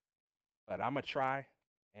do, but I'm gonna try.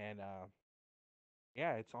 And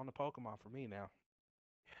yeah, it's on the Pokemon for me now.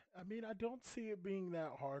 I mean, I don't see it being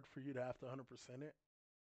that hard for you to have to 100% it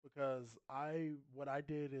because what I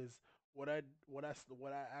did is what I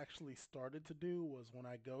actually started to do was when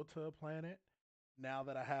I go to a planet, now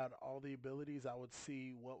that I had all the abilities, I would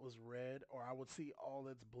see what was red or I would see all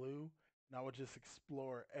that's blue and I would just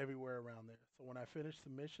explore everywhere around there. So when I finished the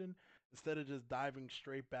mission, instead of just diving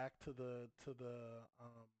straight back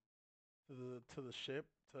um to the ship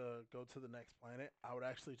to go to the next planet, I would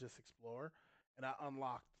actually just explore. And I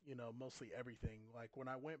unlocked, mostly everything. Like when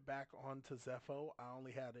I went back onto Zepho, I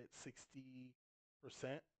only had it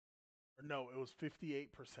 60%. Or no, it was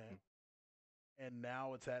 58%. Mhm. And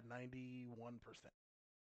now it's at 91%.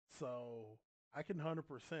 So I can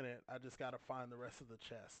 100% it. I just got to find the rest of the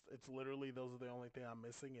chest. It's literally, those are the only thing I'm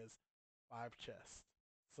missing is 5 chests.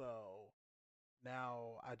 So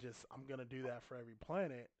now I'm gonna do that for every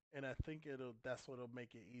planet, and I think that's what'll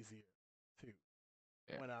make it easier too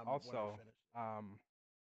Yeah. when I Also, finish it. um,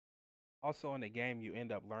 also in the game, you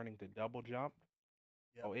end up learning to double jump,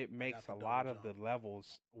 Yep, so it I makes got a the double lot of jump the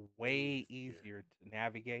levels way way easier, easier to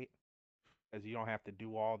navigate because you don't have to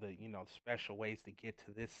do all the special ways to get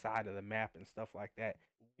to this side of the map and stuff like that.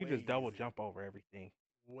 You way just double easier, jump over everything,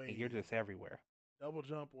 way and you're just easier. everywhere. Double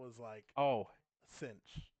jump was like Oh, a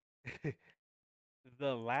cinch.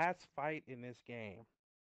 the last fight in this game,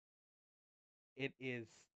 it is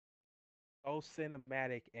so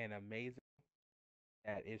cinematic and amazing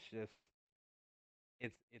that it's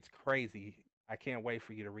crazy. I can't wait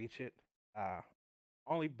for you to reach it. Uh,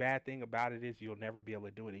 Only bad thing about it is you'll never be able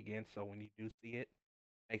to do it again. So when you do see it,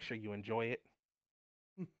 make sure you enjoy it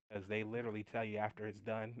because they literally tell you after it's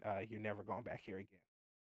done, you're never going back here again.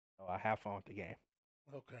 So have fun with the game.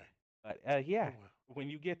 Okay, But yeah, Oh well. when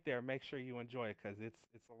you get there, make sure you enjoy it because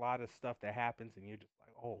it's a lot of stuff that happens, and you're just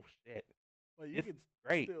like, oh shit, Well, you it's could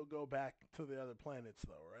great. still go back to the other planets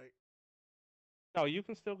though, right? No, you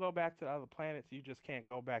can still go back to the other planets. You just can't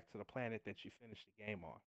go back to the planet that you finished the game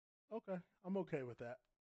on. Okay, I'm okay with that.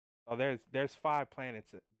 So there's 5 planets.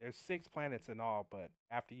 There's 6 planets in all, but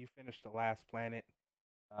after you finish the last planet,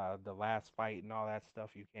 the last fight and all that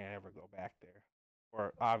stuff, you can't ever go back there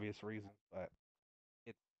for obvious reasons. But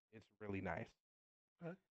it's it's really nice.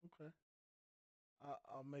 Okay, okay.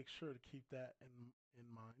 I'll make sure to keep that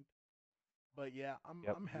in mind. But yeah,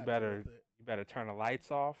 Yep, I'm you happy better with it. you better turn the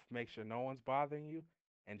lights off, make sure no one's bothering you,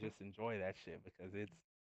 and Mhm. just enjoy that shit because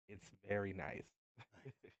it's very nice.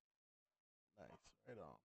 Nice, nice, right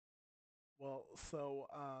on. Well, so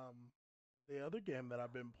the other game that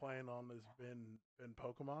I've been playing on has been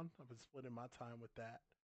Pokemon. I've been splitting my time with that.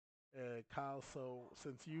 Kyle, so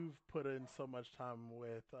since you've put in so much time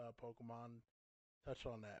with Pokemon, touch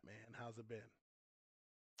on that, man. How's it been?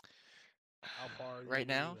 How far are Right you?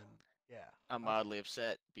 now, And yeah, I'm how? mildly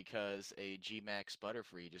upset because a G-Max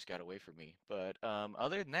Butterfree just got away from me. But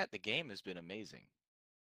other than that, the game has been amazing.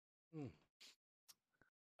 Mm,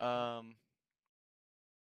 okay. Um,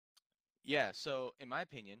 yeah, so in my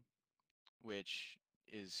opinion, which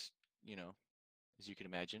is, you know, as you can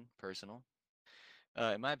imagine, personal,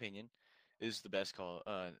 in my opinion, is the best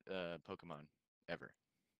Pokemon ever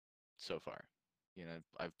so far.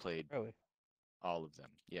 I've played Really? all of them.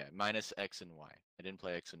 Yeah, minus X and Y. I didn't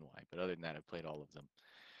play X and Y, but other than that, I've played all of them.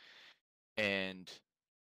 And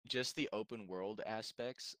just the open world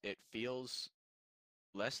aspects, it feels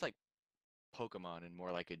less like Pokemon and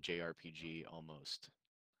more like a JRPG almost.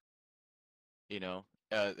 You know,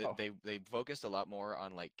 Oh, they focused a lot more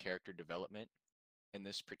on like character development in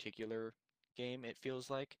this particular game. It feels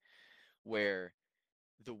like where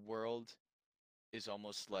the world is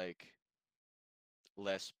almost like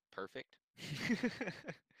less perfect.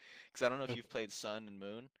 Because I don't know if you've played Sun and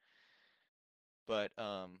Moon, but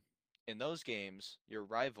in those games, your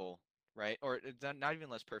rival, right? Or it's not even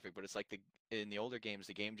less perfect, but it's like the in the older games,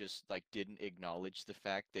 the game just like didn't acknowledge the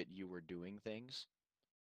fact that you were doing things,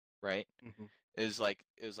 right? hmm Is like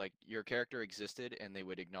your character existed and they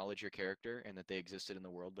would acknowledge your character and that they existed in the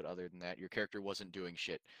world, but other than that, your character wasn't doing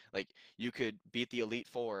shit. Like you could beat the Elite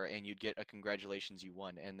Four and you'd get a congratulations you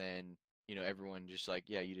won, and then everyone just like,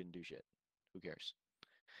 yeah, you didn't do shit. Who cares?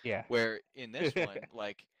 yeah. Where in this one,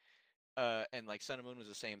 like and like Sun and Moon was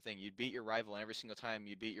the same thing. You'd beat your rival, and every single time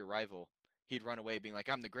you beat your rival, he'd run away being like,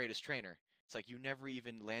 I'm the greatest trainer. It's like you never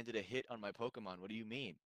even landed a hit on my Pokemon. What do you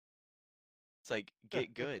mean? It's like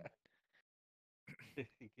get good.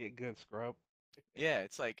 Get good, scrub. Yeah,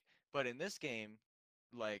 it's like, but in this game,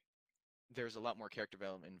 like, there's a lot more character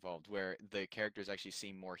development involved where the characters actually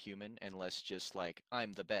seem more human and less just like,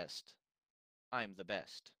 I'm the best. I'm the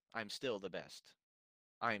best. I'm still the best.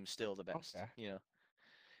 I'm still the best. Okay.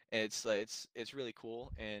 It's really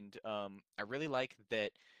cool, and I really like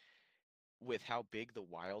that with how big the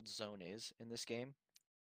wild zone is in this game.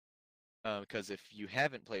 Because if you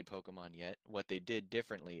haven't played Pokemon yet, what they did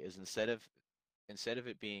differently is instead of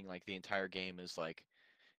it being like the entire game is like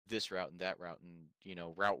this route and that route and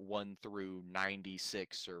route 1 through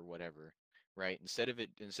 96 or whatever, right? Instead of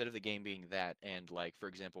the game being that, and like for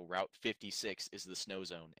example route 56 is the snow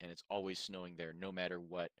zone and it's always snowing there no matter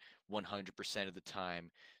what, 100% of the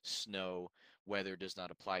time snow weather does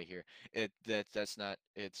not apply here. It's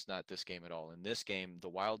not this game at all. In this game the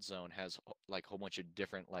wild zone has like a whole bunch of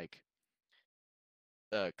different like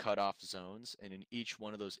cut off zones, and in each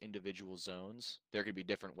one of those individual zones, there could be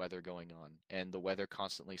different weather going on, and the weather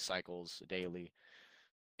constantly cycles daily.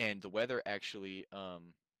 And the weather actually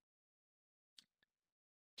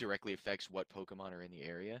directly affects what Pokemon are in the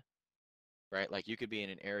area, right? Like you could be in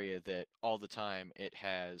an area that all the time it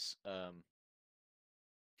has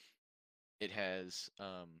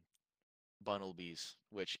Bunnelbees,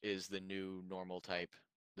 which is the new normal type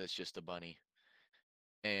that's just a bunny,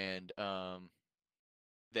 and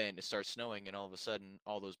then it starts snowing, and all of a sudden,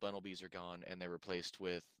 all those Bunnelbees are gone, and they're replaced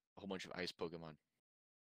with a whole bunch of ice Pokemon.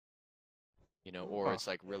 Or Huh. it's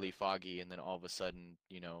like Yeah. really foggy, and then all of a sudden,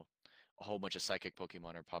 a whole bunch of psychic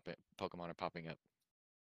Pokemon are popping up.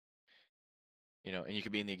 And you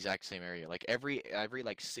could be in the exact same area. Like every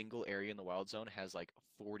like single area in the Wild Zone has like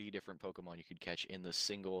 40 different Pokemon you could catch in the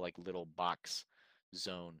single like little box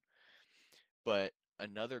zone. But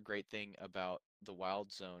another great thing about the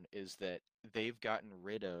Wild Zone is that they've gotten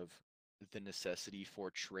rid of the necessity for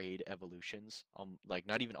trade evolutions, like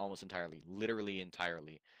not even almost entirely, literally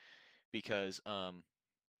entirely, because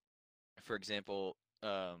for example,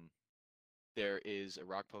 there is a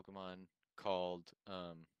rock Pokemon called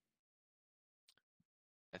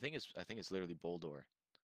I think it's literally Boldor,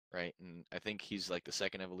 right? And I think he's like the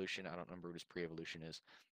second evolution. I don't remember what his pre-evolution is.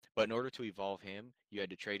 But in order to evolve him, you had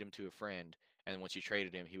to trade him to a friend, and once you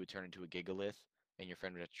traded him, he would turn into a Gigalith, and your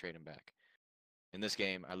friend would have to trade him back. In this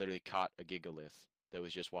game, I literally caught a Gigalith that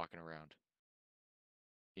was just walking around.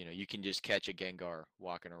 You can just catch a Gengar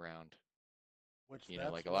walking around. Which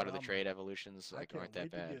Like that's a lot what of the I'm. trade evolutions I like aren't can't that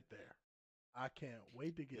wait to bad. get there. I can't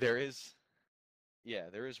wait to get There there. is Yeah,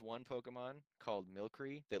 there is one Pokemon called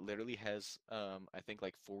Milcery that literally has I think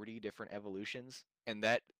like 40 different evolutions, and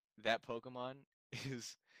that Pokemon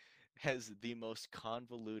is has the most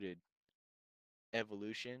convoluted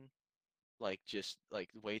evolution, like just like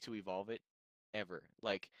way to evolve it ever.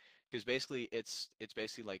 Like, because basically it's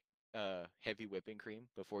basically like heavy whipping cream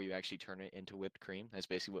before you actually turn it into whipped cream. That's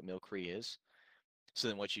basically what Milcery is. So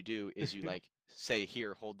then what you do is you like say,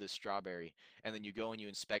 here, hold this strawberry, and then you go and you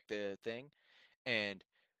inspect the thing, and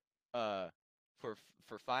uh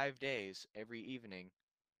for 5 days every evening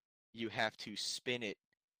you have to spin it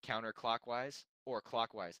counterclockwise or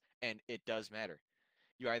clockwise, and it does matter.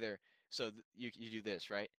 You either you do this,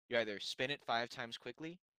 right? You either spin it 5 times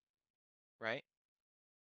quickly, right?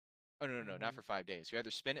 Oh, no, no, no, not Hmm. for 5 days. You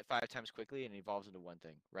either spin it 5 times quickly and it evolves into one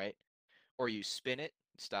thing, right? Or you spin it,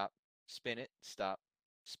 stop, spin it, stop,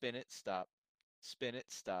 spin it, stop, spin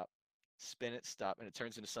it, stop, spin it, stop, and it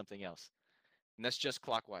turns into something else. And that's just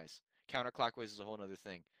clockwise. Counterclockwise is a whole other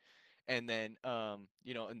thing. And then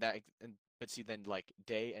but see, then like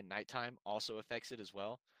day and nighttime also affects it as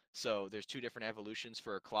well. So there's two different evolutions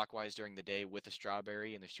for clockwise during the day with a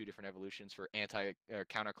strawberry, and there's two different evolutions for anti or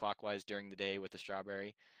counterclockwise during the day with the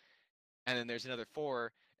strawberry. And then there's another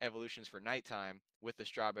four evolutions for nighttime with the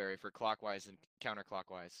strawberry for clockwise and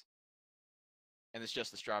counterclockwise. And it's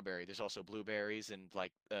just the strawberry. There's also blueberries and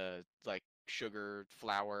like sugar,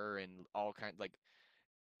 flour, and all kind like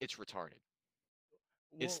it's retarded.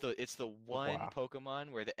 It's Well, the one Wow.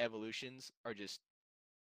 Pokemon where the evolutions are just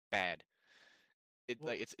bad.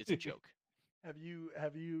 well, It's a joke.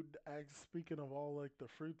 speaking of all like the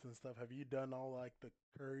fruits and stuff, have you done all like the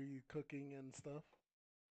curry cooking and stuff?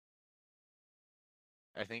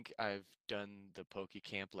 I think I've done the Poke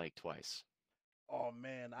Camp like twice. Oh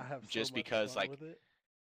man, I have so Just much because fun like with it.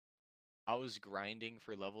 I was grinding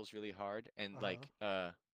for levels really hard, and Uh huh. like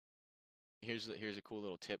here's a cool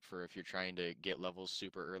little tip for if you're trying to get levels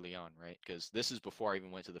super early on, right? Because this is before I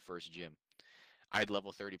even went to the first gym. I had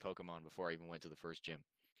level 30 Pokemon before I even went to the first gym.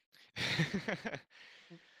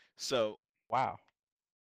 So Wow.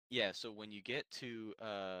 yeah, so when you get to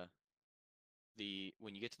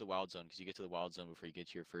the wild zone, because you get to the wild zone before you get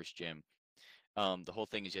to your first gym, the whole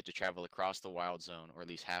thing is you have to travel across the wild zone, or at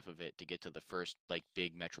least half of it, to get to the first like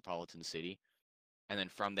big metropolitan city. And then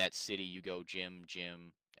from that city you go gym,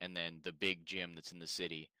 and then the big gym that's in the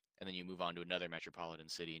city, and then you move on to another metropolitan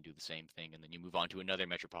city and do the same thing, and then you move on to another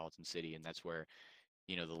metropolitan city, and that's where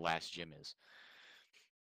the last gym is.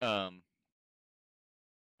 Um,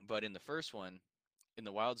 but in the first one, in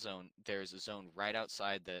the wild zone, there's a zone right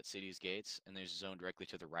outside the city's gates, and there's a zone directly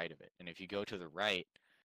to the right of it. And if you go to the right,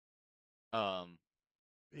 um,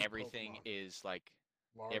 Big everything Pokemon, is like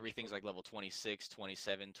large everything's like Pokemon. level 26,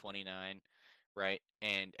 27, 29, right?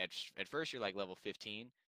 And at first you're like level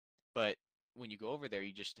 15, but when you go over there,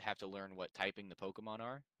 you just have to learn what typing the Pokemon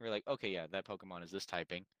are. You're like, okay, yeah, that Pokemon is this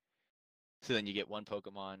typing. So then you get one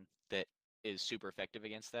Pokemon that is super effective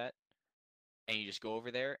against that, and you just go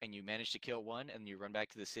over there and you manage to kill one, and you run back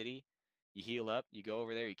to the city. You heal up, you go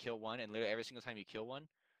over there, you kill one, and literally every single time you kill one,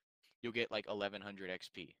 you'll get like 1100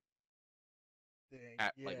 XP Dang,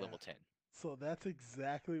 at like yeah. level 10. So that's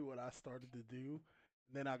exactly what I started to do.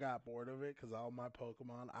 Then I got bored of it because all my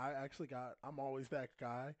Pokemon, I'm always that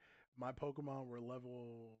guy. My Pokemon were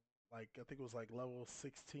level, like, I think it was like level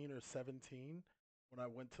 16 or 17 when I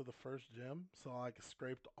went to the first gym. So I like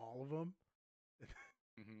scraped all of them.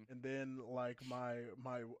 Hmm. And then like my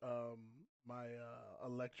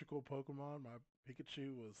electrical Pokemon, my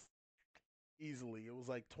Pikachu was easily, it was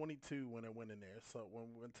like 22 when it went in there. So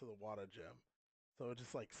when we went to the water gym. So it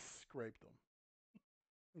just like scraped them.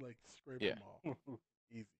 Like scrape Yeah. them all.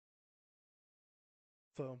 Easy.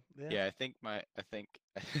 So yeah. Yeah, I think I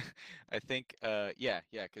think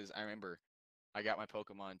yeah, cuz I remember I got my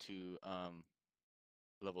Pokemon to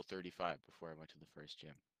level 35 before I went to the first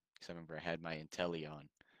gym. Cuz I remember I had my Inteleon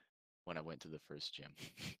when I went to the first gym.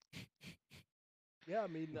 Yeah, I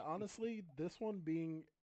mean honestly, this one being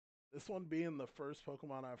the first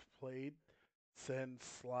Pokemon I've played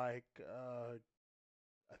since like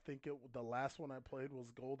I think the last one I played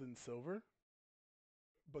was Gold and Silver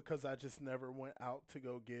because I just never went out to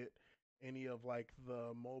go get any of like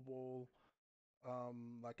the mobile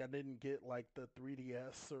Like I didn't get like the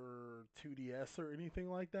 3DS or 2DS or anything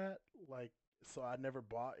like that. Like so I never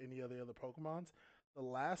bought any of the other Pokemons. The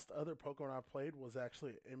last other Pokemon I played was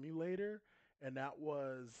actually an emulator, and that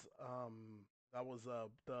was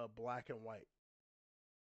the Black and White.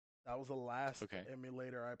 That was the last Okay.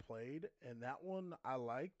 emulator I played, and that one I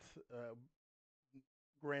liked.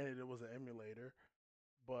 Granted, it was an emulator,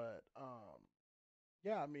 but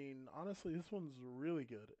yeah, I mean, honestly, this one's really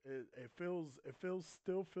good. It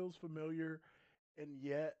still feels familiar, and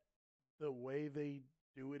yet the way they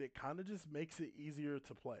do it, it kind of just makes it easier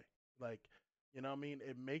to play. Like, you know what I mean?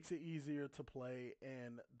 It makes it easier to play,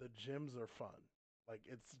 and the gyms are fun. Like,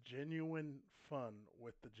 it's genuine fun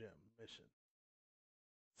with the gym mission.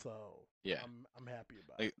 So Yeah. I'm happy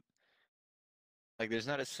about Like there's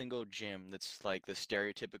not a single gym that's like the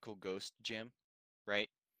stereotypical ghost gym, right?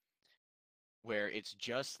 Where it's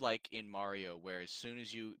just like in Mario, where as soon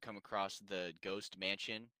as you come across the ghost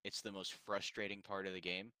mansion, it's the most frustrating part of the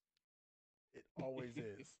game, it. It always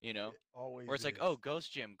is. you know? It Where always it's like, is. oh,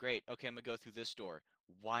 ghost gym, great. Okay, I'm gonna go through this door.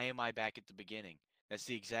 Why am I back at the beginning? That's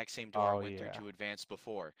the exact same door I Oh went through yeah. to advance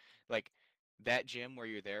before. Like that gym where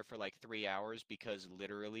you're there for like 3 hours because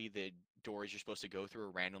literally the doors you're supposed to go through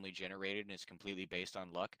are randomly generated and it's completely based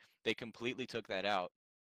on luck. They completely took that out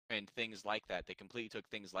and things like that. They completely took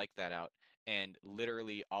things like that out. And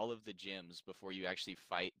literally all of the gyms before you actually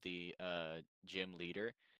fight the gym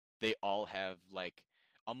leader, they all have like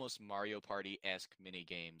almost Mario Party-esque mini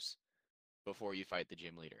games before you fight the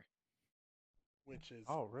gym leader. Which is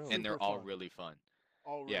Oh really? And super they're all fun. really fun.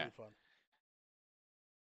 All Yeah. really fun.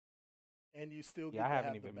 And you still Yeah, I get to haven't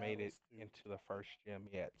have the even made it battles too. into the first gym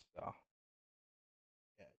yet, so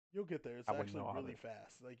Yeah, you'll get there. It's I wouldn't actually know all really the.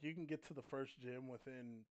 fast. Like you can get to the first gym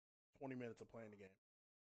within 20 minutes of playing the game.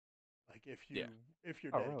 Like Yeah. if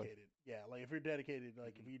you're Oh really? dedicated. Yeah, like if you're dedicated,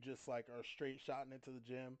 like if Hmm. you just like are straight shotting into the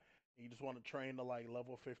gym and you just want to train to like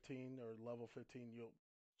level 15 or level 15, you'll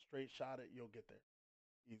straight shot it, you'll get there.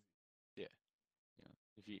 Easy. Yeah.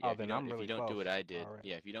 You know, Oh, then I'm if you really don't do close what I did, already.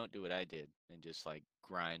 yeah, if you don't do what I did and just like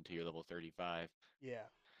grind to your level 35. Yeah.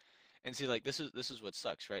 And see, like this is what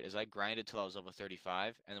sucks, right? Is I grinded till I was level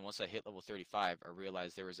 35, and then once I hit level 35, I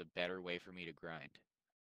realized there was a better way for me to grind.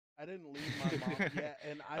 I didn't leave my mom. Yeah,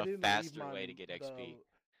 and I A didn't leave faster my way to get the. XP.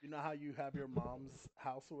 You know how you have your mom's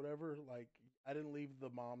house or whatever. Like I didn't leave the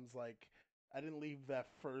mom's like. I didn't leave that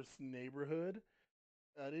first neighborhood.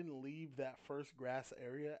 I didn't leave that first grass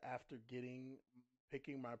area after getting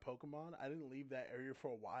picking my Pokemon. I didn't leave that area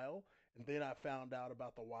for a while, and then I found out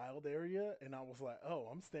about the wild area, and I was like, "Oh,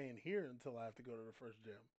 I'm staying here until I have to go to the first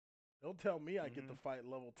gym." Don't tell me I get to Hmm. fight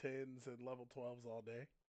level 10s and level 12s all day.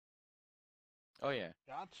 Oh yeah.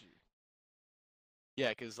 Got you. Yeah,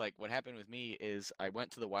 because like what happened with me is I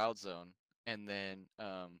went to the wild zone and then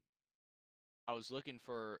I was looking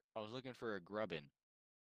for a grubbin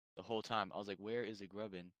the whole time. I was like, where is a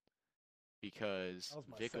grubbin? That Because was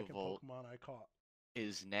my second Vikavolt Pokemon I caught.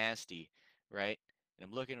 is nasty, right? And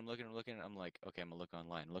I'm looking, I'm like, okay, I'm gonna look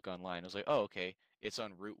online. Look online. I was like, oh, okay, it's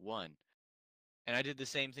on Route 1. And I did the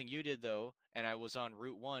same thing you did though, and I was on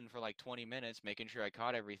Route 1 for like 20 minutes making sure I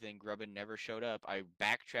caught everything. Grubbin never showed up. I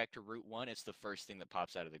backtracked to Route 1. It's the first thing that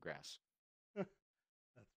pops out of the grass.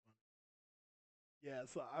 That's funny. Yeah,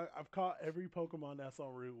 so I've caught every Pokemon that's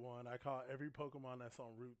on Route 1. I caught every Pokemon that's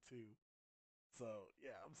on Route 2. So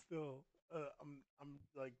yeah, I'm still I'm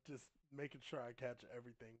like just making sure I catch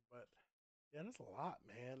everything. But yeah, that's a lot,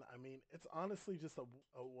 man. I mean, it's honestly just a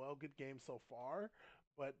well good game so far.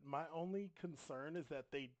 But my only concern is that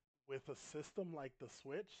they, with a system like the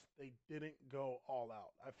Switch, they didn't go all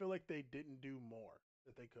out. I feel like they didn't do more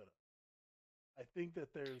that they could have. I think that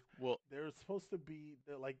Well, there's supposed to be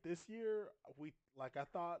like this year we like I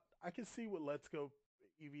thought I could see with Let's Go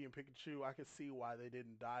Eevee and Pikachu. I could see why they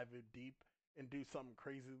didn't dive in deep and do something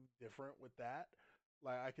crazy different with that.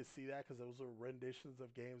 Like I could see that because those are renditions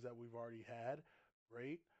of games that we've already had.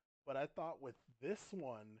 Great, but I thought with this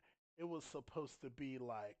one it was supposed to be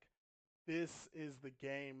like this is the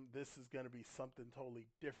game. This is going to be something totally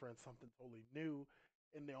different, something totally new.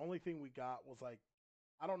 And the only thing we got was like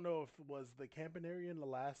I don't know if it was the camping area in the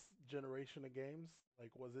last generation of games.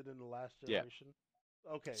 Like, was it in the last yeah, generation?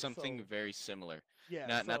 Okay, something so very similar. yeah,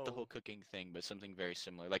 Not the so whole cooking thing, but something very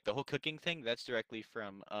similar. Like the whole cooking thing, that's directly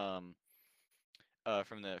from the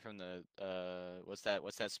what's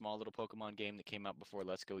that small little Pokemon game that came out before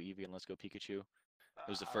Let's Go Eevee and Let's Go Pikachu? It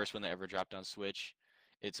was the I don't first one that ever dropped on Switch.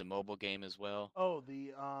 It's a mobile game as well. Oh,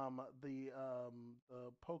 the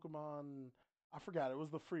Pokemon. I forgot it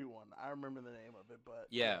was the free one. I remember the name of it, but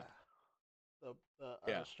Yeah, yeah, the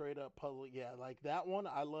yeah. straight up puzzle. Yeah, like that one.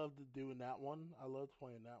 I loved doing that one. I loved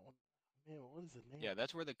playing that one. Man, what is the name? Yeah,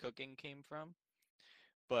 that's where the cooking came from.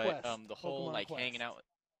 But Quest. the whole Pokemon like hanging Quest. out.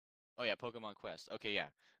 Oh yeah, Pokemon Quest. Okay, yeah.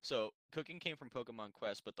 So cooking came from Pokemon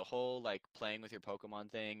Quest, but the whole like playing with your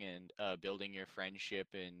Pokemon thing and building your friendship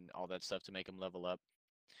and all that stuff to make them level up.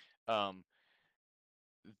 Um,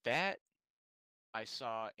 that I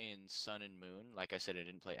saw in Sun and Moon. Like I said, I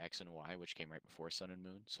didn't play X and Y, which came right before Sun and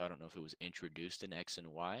Moon, so I don't know if it was introduced in X and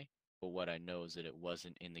Y. But what I know is that it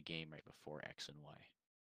wasn't in the game right before X and Y.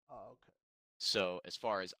 Oh, okay. So as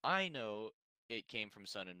far as I know, it came from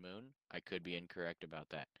Sun and Moon. I could be incorrect about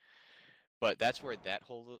that. But that's where that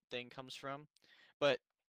whole thing comes from. But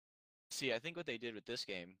see, I think what they did with this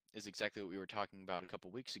game is exactly what we were talking about a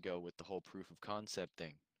couple weeks ago with the whole proof of concept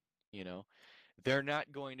thing. You know, they're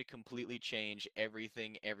not going to completely change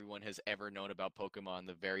everything everyone has ever known about Pokemon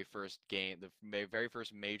the very first game, the very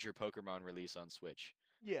first major Pokemon release on Switch.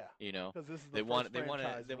 Yeah, You know, because this is the they first want they want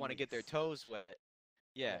to franchise they want to get their release. toes wet.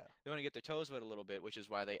 Yeah, Yeah, they want to get their toes wet a little bit, which is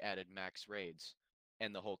why they added max raids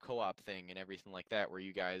and the whole co-op thing and everything like that, where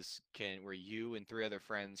you and three other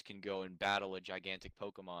friends can go and battle a gigantic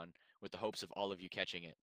Pokemon with the hopes of all of you catching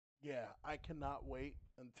it. yeah. I cannot wait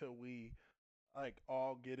until we like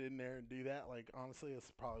all get in there and do that. Like honestly,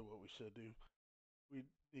 it's probably what we should do. We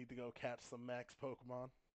need to go catch some max Pokemon.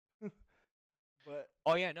 But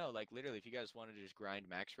Oh yeah, no, like literally, if you guys wanted to just grind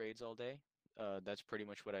max raids all day, that's pretty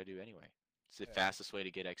much what I do anyway. It's the yeah, fastest way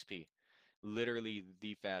to get XP. Literally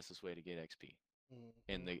the fastest way to get XP hmm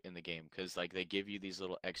in the game, because like they give you these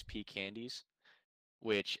little XP candies,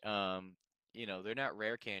 which they're not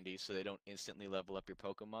rare candies, so they don't instantly level up your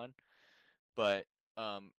Pokemon. But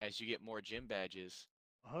as you get more gym badges,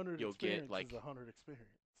 100 you'll get experience is like 100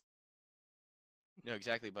 experience. no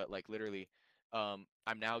exactly, but like literally, I'm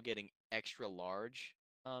now getting extra large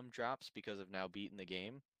drops because I've now beaten the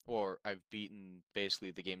game, or I've beaten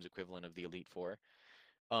basically the game's equivalent of the Elite Four.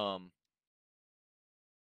 Um,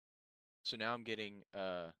 so now I'm getting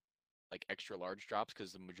like extra large drops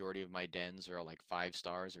because the majority of my dens are like 5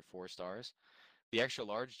 stars or 4 stars. The extra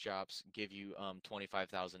large drops give you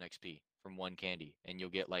 25,000 XP from one candy, and you'll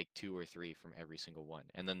get like two or three from every single one.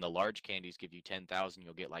 And then the large candies give you 10,000,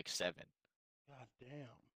 you'll get like seven. God damn.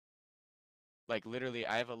 Like literally,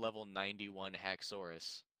 I have a level 91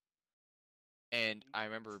 Haxorus, and I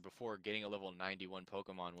remember before getting a level 91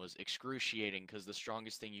 Pokemon was excruciating because the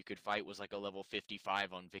strongest thing you could fight was like a level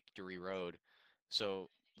 55 on Victory Road. So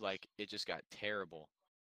like it just got terrible.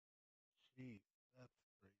 Jeez, that's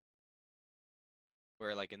crazy.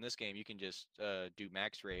 Where like in this game you can just do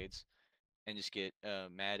max raids and just get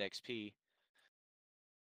mad XP.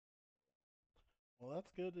 Well,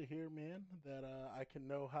 that's good to hear, man. That I can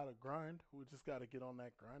know how to grind. We just got to get on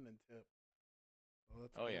that grinding tip. So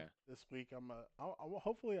that's Oh good. yeah. This week,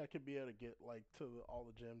 hopefully I could be able to get like to all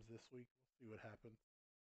the gyms this week. We'll see what happens.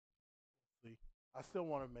 See, I still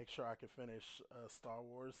want to make sure I can finish Star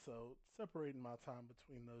Wars. So separating my time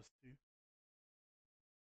between those two.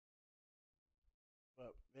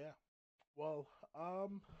 But yeah, well, I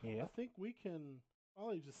Yeah. think we can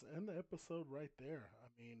probably just end the episode right there.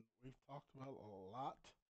 I mean, we've talked about a lot.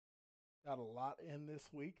 Got a lot in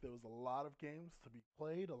this week. There was a lot of games to be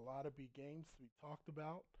played, a lot of big games to be talked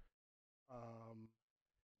about. Um,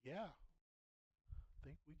 yeah, I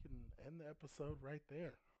think we can end the episode right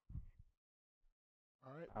there.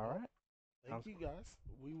 All right. All Well, right. thank Sounds you guys.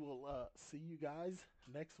 We will see you guys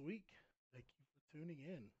next week. Thank you for tuning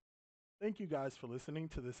in. Thank you guys for listening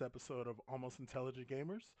to this episode of Almost Intelligent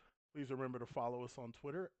Gamers. Please remember to follow us on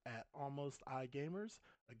Twitter at Almost iGamers.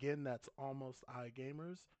 Again, that's Almost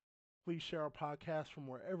iGamers. Please share our podcast from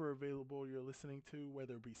wherever available you're listening to,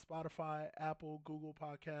 whether it be Spotify, Apple, Google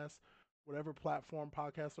Podcasts, whatever platform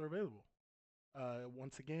podcasts are available.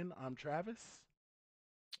 Once again, I'm Travis.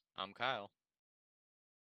 I'm Kyle.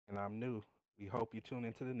 and I'm new. We hope you tune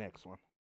into the next one.